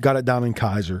 Got it down in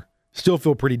Kaiser. Still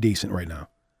feel pretty decent right now.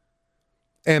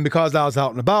 And because I was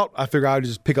out and about, I figured I'd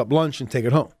just pick up lunch and take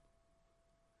it home.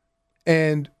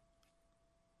 And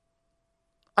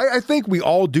I think we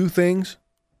all do things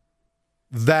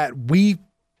that we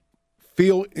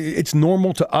feel it's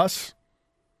normal to us,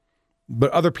 but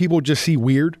other people just see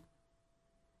weird.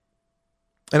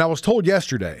 And I was told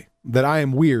yesterday that I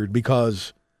am weird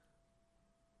because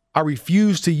I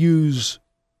refuse to use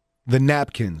the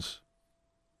napkins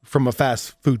from a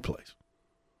fast food place.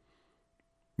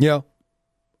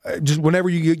 Just whenever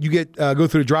you get go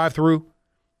through the drive-thru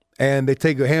and they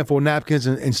take a handful of napkins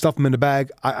and stuff them in the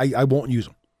bag, I won't use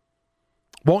them.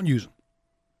 Won't use them.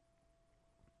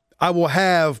 I will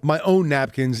have my own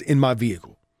napkins in my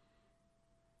vehicle.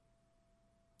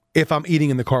 if I'm eating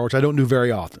in the car, which I don't do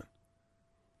very often.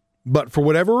 But for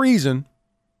whatever reason,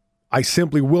 I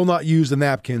simply will not use the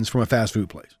napkins from a fast food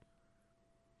place.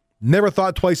 Never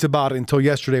thought twice about it until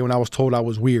yesterday when I was told I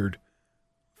was weird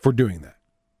for doing that.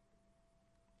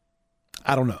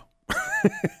 I don't know.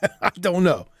 I don't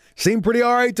know. Seemed pretty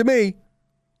all right to me.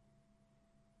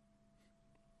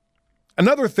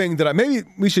 Another thing that maybe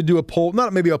we should do a poll,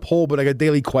 not maybe a poll, but like a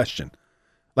daily question.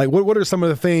 Like, what are some of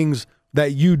the things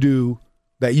that you do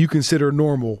that you consider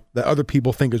normal that other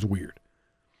people think is weird?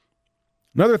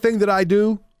 Another thing that I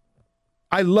do,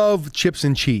 I love chips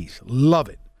and cheese. Love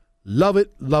it. Love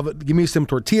it. Love it. Give me some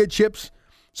tortilla chips,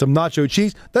 some nacho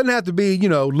cheese. Doesn't have to be,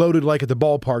 loaded like at the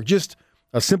ballpark. Just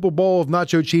a simple bowl of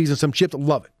nacho cheese and some chips.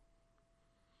 Love it.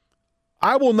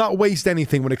 I will not waste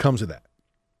anything when it comes to that.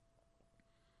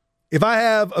 If I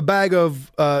have a bag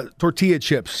of tortilla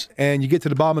chips and you get to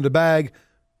the bottom of the bag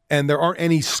and there aren't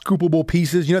any scoopable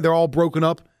pieces, they're all broken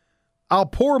up, I'll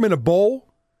pour them in a bowl.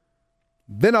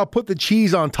 Then I'll put the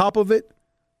cheese on top of it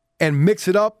and mix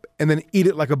it up and then eat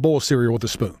it like a bowl of cereal with a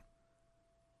spoon.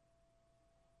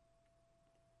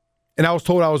 And I was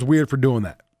told I was weird for doing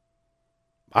that.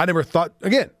 I never thought,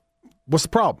 again, what's the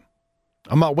problem?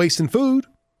 I'm not wasting food.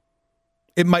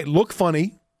 It might look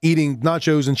funny eating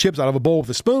nachos and chips out of a bowl with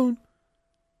a spoon.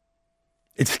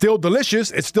 It's still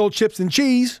delicious. It's still chips and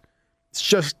cheese. It's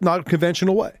just not a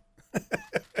conventional way.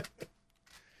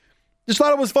 Just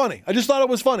thought it was funny. I just thought it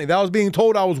was funny that I was being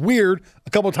told I was weird a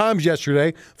couple of times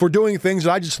yesterday for doing things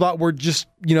that I just thought were just,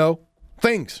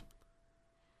 things.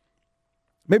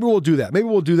 Maybe we'll do that. Maybe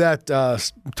we'll do that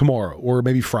tomorrow or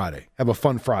maybe Friday. Have a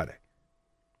fun Friday.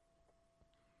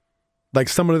 Like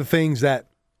some of the things, I'll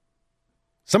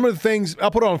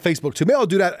put it on Facebook too. Maybe I'll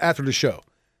do that after the show.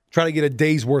 Try to get a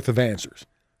day's worth of answers.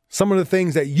 Some of the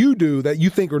things that you do that you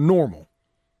think are normal,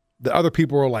 that other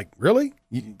people are like, really?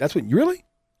 That's what you really?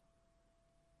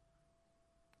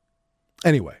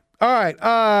 Anyway, all right.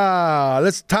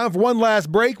 Let's time for one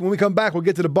last break. When we come back, we'll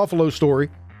get to the Buffalo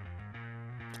story.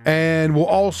 And we'll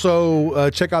also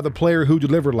check out the player who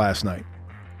delivered last night.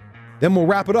 Then we'll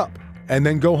wrap it up and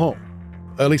then go home.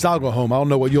 At least I'll go home. I don't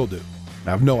know what you'll do.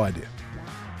 I have no idea.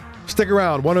 Stick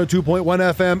around. 102.1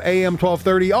 FM, AM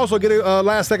 1230. Also get a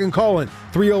last-second call in.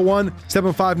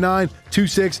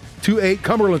 301-759-2628.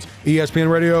 Cumberland's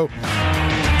ESPN Radio.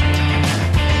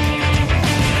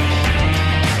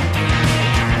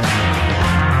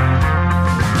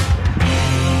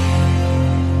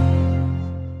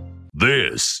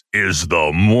 This is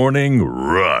the Morning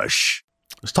Rush.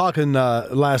 I was talking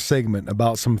last segment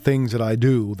about some things that I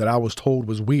do that I was told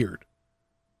was weird.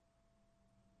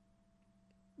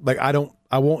 Like I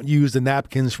won't use the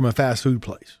napkins from a fast food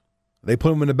place. They put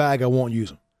them in the bag, I won't use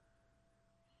them.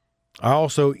 I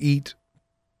also eat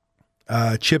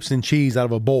chips and cheese out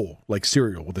of a bowl, like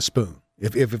cereal with a spoon.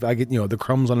 If I get, the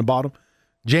crumbs on the bottom.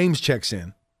 James checks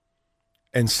in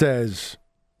and says,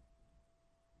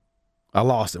 I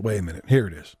lost it. Wait a minute. Here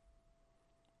it is.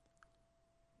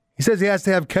 He says he has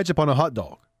to have ketchup on a hot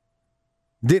dog.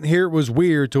 Didn't hear it was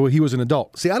weird till he was an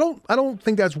adult. See, I don't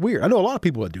think that's weird. I know a lot of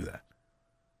people that do that.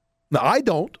 Now, I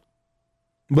don't,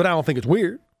 but I don't think it's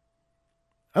weird.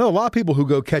 I know a lot of people who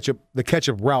go the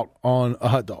ketchup route on a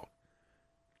hot dog.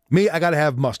 Me, I got to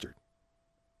have mustard.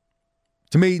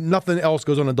 To me, nothing else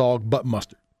goes on a dog but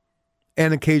mustard.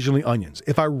 And occasionally onions.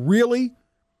 If I really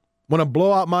want to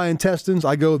blow out my intestines,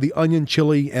 I go the onion,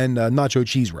 chili, and nacho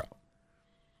cheese route.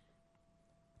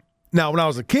 Now, when I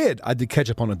was a kid, I did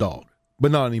ketchup on a dog,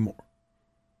 but not anymore.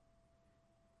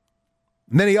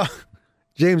 And then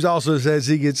James also says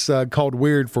he gets called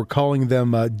weird for calling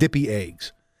them dippy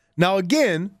eggs. Now,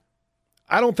 again,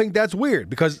 I don't think that's weird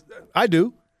because I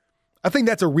do. I think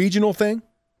that's a regional thing.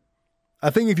 I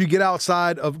think if you get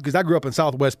outside of, because I grew up in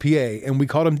Southwest PA, and we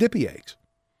called them dippy eggs.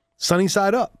 Sunny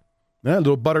side up. A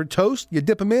little buttered toast, you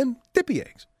dip them in, dippy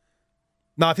eggs.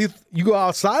 Now, if you go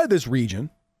outside of this region,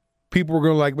 people are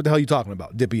going to like, what the hell are you talking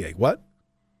about? Dippy egg, what?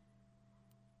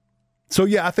 So,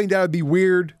 yeah, I think that would be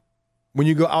weird when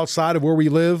you go outside of where we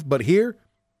live. But here,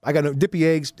 I got no dippy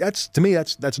eggs. To me,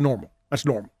 that's normal. That's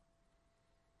normal.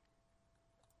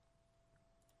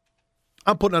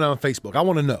 I'm putting it on Facebook. I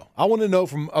want to know. I want to know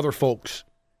from other folks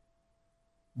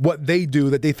what they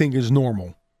do that they think is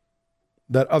normal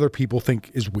that other people think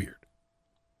is weird.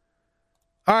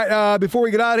 All right, before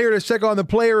we get out of here, let's check on the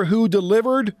player who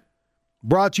delivered.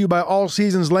 Brought to you by All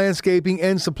Seasons Landscaping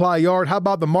and Supply Yard. How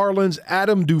about the Marlins'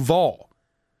 Adam Duvall?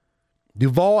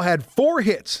 Duvall had 4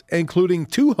 hits, including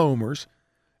 2 homers,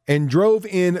 and drove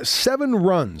in 7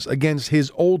 runs against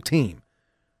his old team.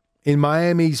 In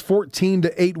Miami's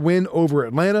 14-8 win over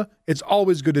Atlanta, it's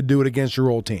always good to do it against your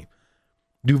old team.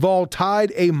 Duvall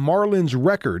tied a Marlins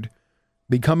record,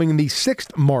 becoming the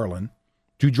 6th Marlin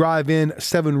to drive in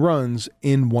 7 runs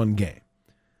in one game.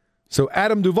 So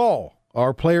Adam Duvall,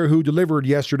 our player who delivered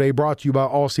yesterday, brought to you by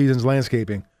All Seasons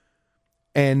Landscaping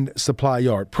and Supply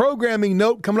Yard. Programming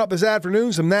note coming up this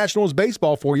afternoon, some Nationals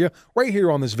baseball for you right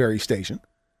here on this very station.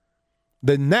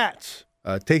 The Nats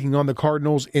taking on the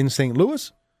Cardinals in St.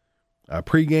 Louis.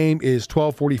 Pregame is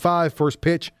 12:45, first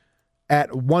pitch at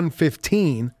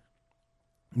 1:15.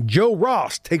 Joe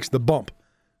Ross takes the bump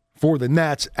for the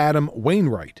Nats. Adam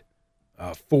Wainwright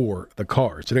for the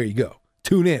Cards. So there you go.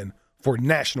 Tune in for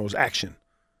Nationals action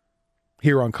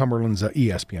here on Cumberland's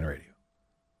ESPN Radio.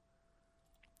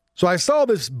 So I saw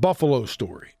this Buffalo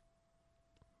story.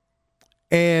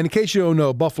 And in case you don't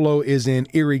know, Buffalo is in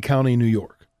Erie County, New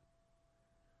York.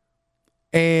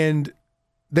 And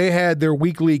they had their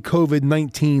weekly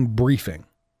COVID-19 briefing.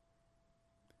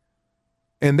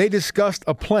 And they discussed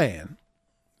a plan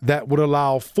that would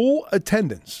allow full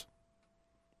attendance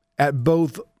at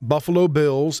both Buffalo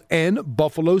Bills and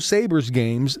Buffalo Sabres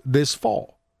games this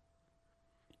fall.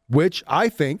 Which I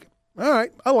think, all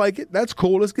right, I like it. That's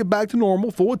cool. Let's get back to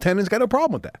normal. Full attendance, got no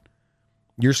problem with that.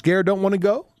 You're scared, don't want to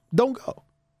go? Don't go.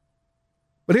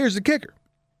 But here's the kicker.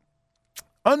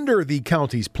 Under the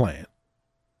county's plan,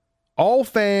 all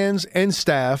fans and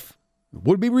staff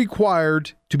would be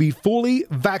required to be fully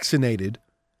vaccinated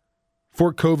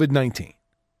for COVID-19.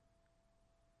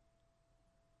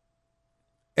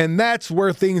 And that's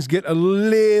where things get a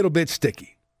little bit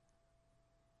sticky.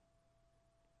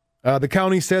 The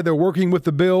county said they're working with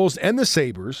the Bills and the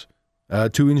Sabres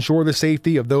to ensure the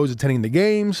safety of those attending the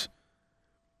games.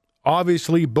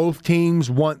 Obviously, both teams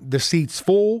want the seats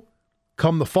full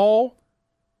come the fall.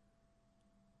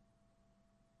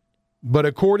 But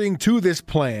according to this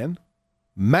plan,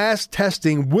 mass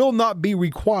testing will not be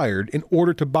required in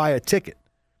order to buy a ticket.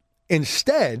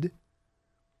 Instead,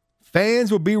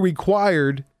 fans will be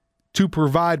required to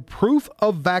provide proof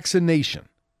of vaccination.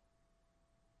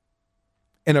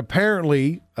 And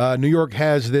apparently, New York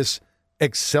has this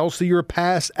Excelsior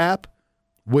Pass app,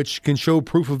 which can show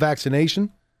proof of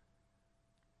vaccination.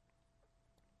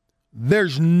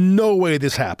 There's no way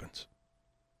this happens.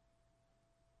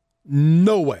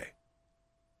 No way.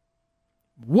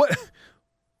 What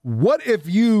if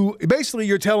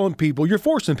you're telling people, you're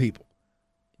forcing people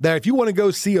that if you want to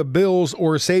go see a Bills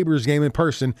or a Sabres game in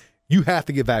person, you have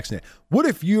to get vaccinated. What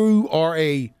if you are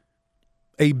a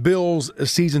Bills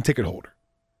season ticket holder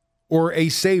or a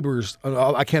Sabres?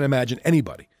 I can't imagine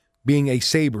anybody being a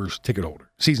Sabres ticket holder,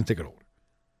 season ticket holder.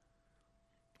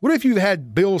 What if you've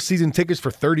had Bills season tickets for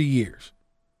 30 years?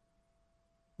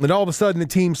 And all of a sudden the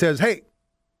team says, hey,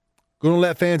 going to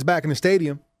let fans back in the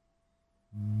stadium,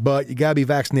 but you got to be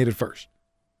vaccinated first.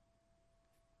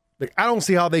 Like, I don't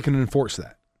see how they can enforce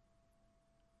that.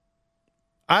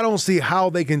 I don't see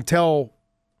how they can tell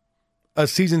a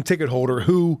season ticket holder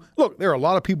who, look, there are a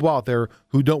lot of people out there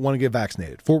who don't want to get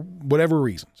vaccinated for whatever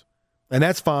reasons. And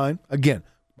that's fine. Again,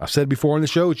 I've said before on the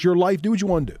show, it's your life. Do what you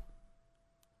want to do.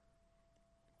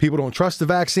 People don't trust the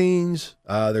vaccines.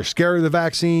 They're scared of the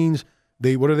vaccines.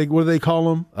 What do they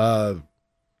call them?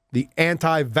 The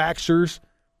anti-vaxxers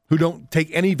who don't take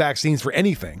any vaccines for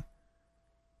anything.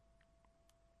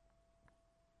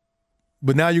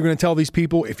 But now you're going to tell these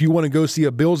people, if you want to go see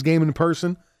a Bills game in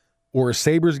person or a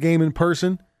Sabres game in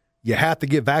person, you have to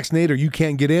get vaccinated or you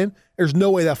can't get in. There's no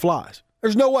way that flies.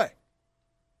 There's no way.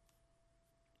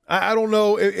 I don't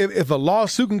know if a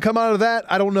lawsuit can come out of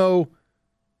that. I don't know.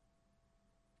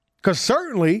 Because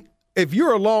certainly, if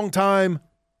you're a long-time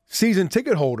season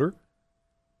ticket holder,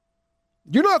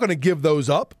 you're not going to give those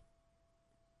up.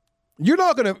 You're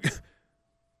not going to,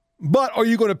 but are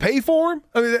you going to pay for them?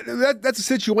 I mean, that's a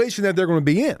situation that they're going to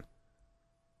be in.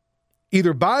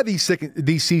 Either buy these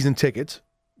season tickets,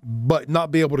 but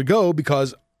not be able to go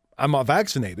because I'm not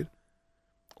vaccinated,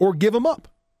 or give them up.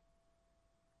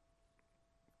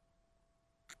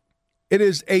 It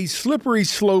is a slippery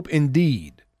slope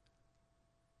indeed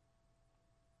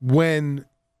because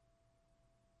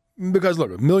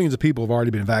look, millions of people have already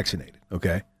been vaccinated,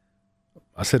 okay?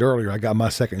 I said earlier, I got my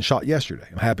second shot yesterday.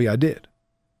 I'm happy I did.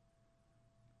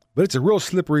 But it's a real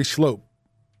slippery slope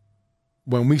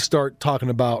when we start talking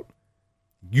about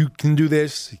you can do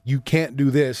this, you can't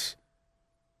do this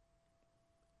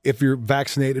if you're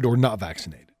vaccinated or not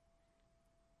vaccinated.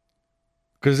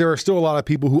 Because there are still a lot of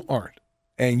people who aren't.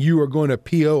 And you are going to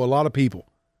PO a lot of people.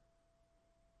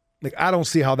 Like, I don't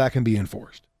see how that can be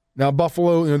enforced. Now,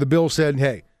 Buffalo, the Bills said,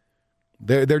 hey,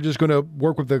 they're just going to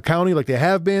work with the county like they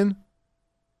have been.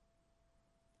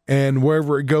 And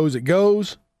wherever it goes, it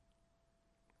goes.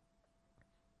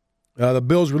 The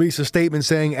Bills released a statement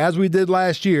saying, as we did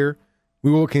last year,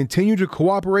 we will continue to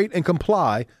cooperate and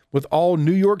comply with all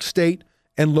New York State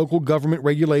and local government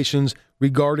regulations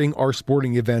regarding our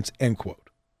sporting events, end quote.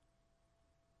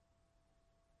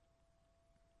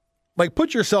 Like,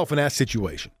 put yourself in that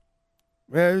situation.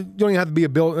 You don't even have to be a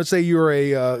Bill. Let's say you're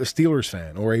a Steelers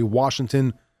fan or a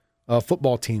Washington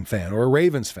football team fan or a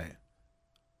Ravens fan,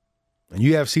 and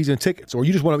you have season tickets, or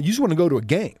you just want to go to a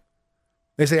game.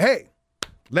 They say, "Hey,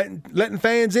 letting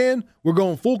fans in. We're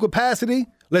going full capacity.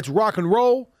 Let's rock and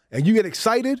roll." And you get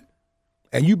excited,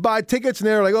 and you buy tickets, and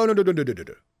they're like, "Oh no. Are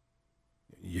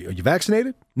you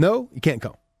vaccinated? No, you can't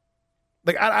come."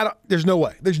 Like, I don't. There's no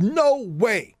way. There's no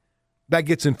way that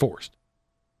gets enforced.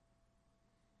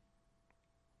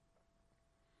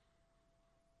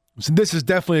 So this is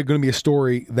definitely going to be a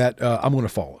story that I'm going to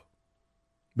follow,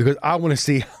 because I want to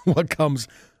see what comes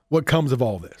of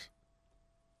all this.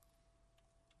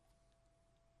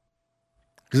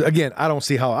 Because again, I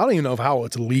don't even know how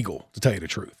it's legal, to tell you the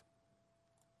truth.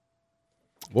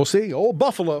 We'll see. Old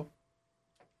Buffalo.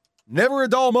 Never a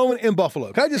dull moment in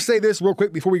Buffalo. Can I just say this real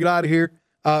quick before we get out of here?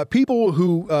 People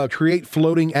who create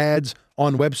floating ads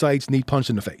on websites need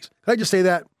punched in the face. Can I just say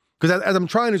that? Because as I'm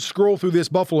trying to scroll through this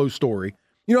Buffalo story,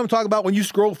 you know what I'm talking about? When you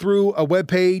scroll through a web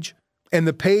page and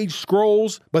the page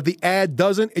scrolls, but the ad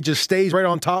doesn't, it just stays right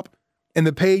on top and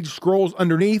the page scrolls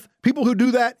underneath. People who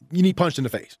do that, you need punched in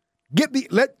the face. Get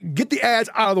the ads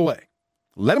out of the way.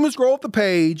 Let them scroll up the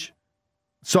page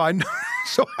so I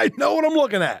know, what I'm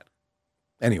looking at.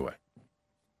 Anyway.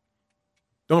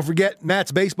 Don't forget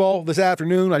Nats baseball this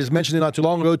afternoon. I just mentioned it not too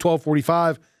long ago,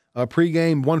 12:45.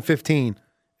 Pregame, 1:15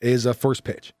 is first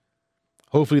pitch.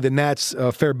 Hopefully the Nats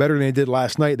fare better than they did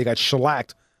last night. They got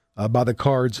shellacked by the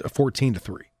Cards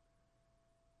 14-3.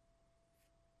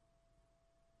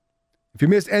 If you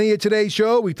missed any of today's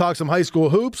show, we talked some high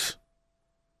school hoops,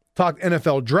 talked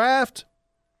NFL draft,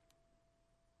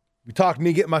 we talked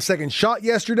me getting my second shot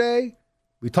yesterday,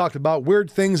 we talked about weird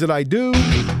things that I do.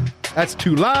 That's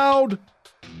too loud.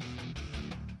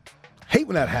 Hate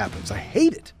when that happens. I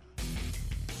hate it.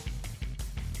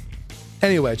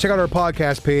 Anyway, check out our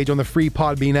podcast page on the free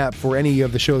Podbean app for any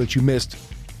of the show that you missed.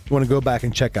 You want to go back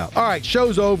and check out. All right,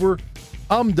 show's over.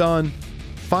 I'm done.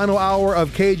 Final hour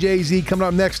of KJZ coming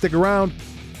up next. Stick around.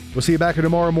 We'll see you back here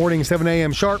tomorrow morning, 7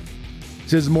 a.m. sharp.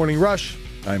 This is Morning Rush.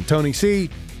 I'm Tony C.,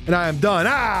 and I am done.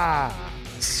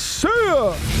 See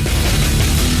ya!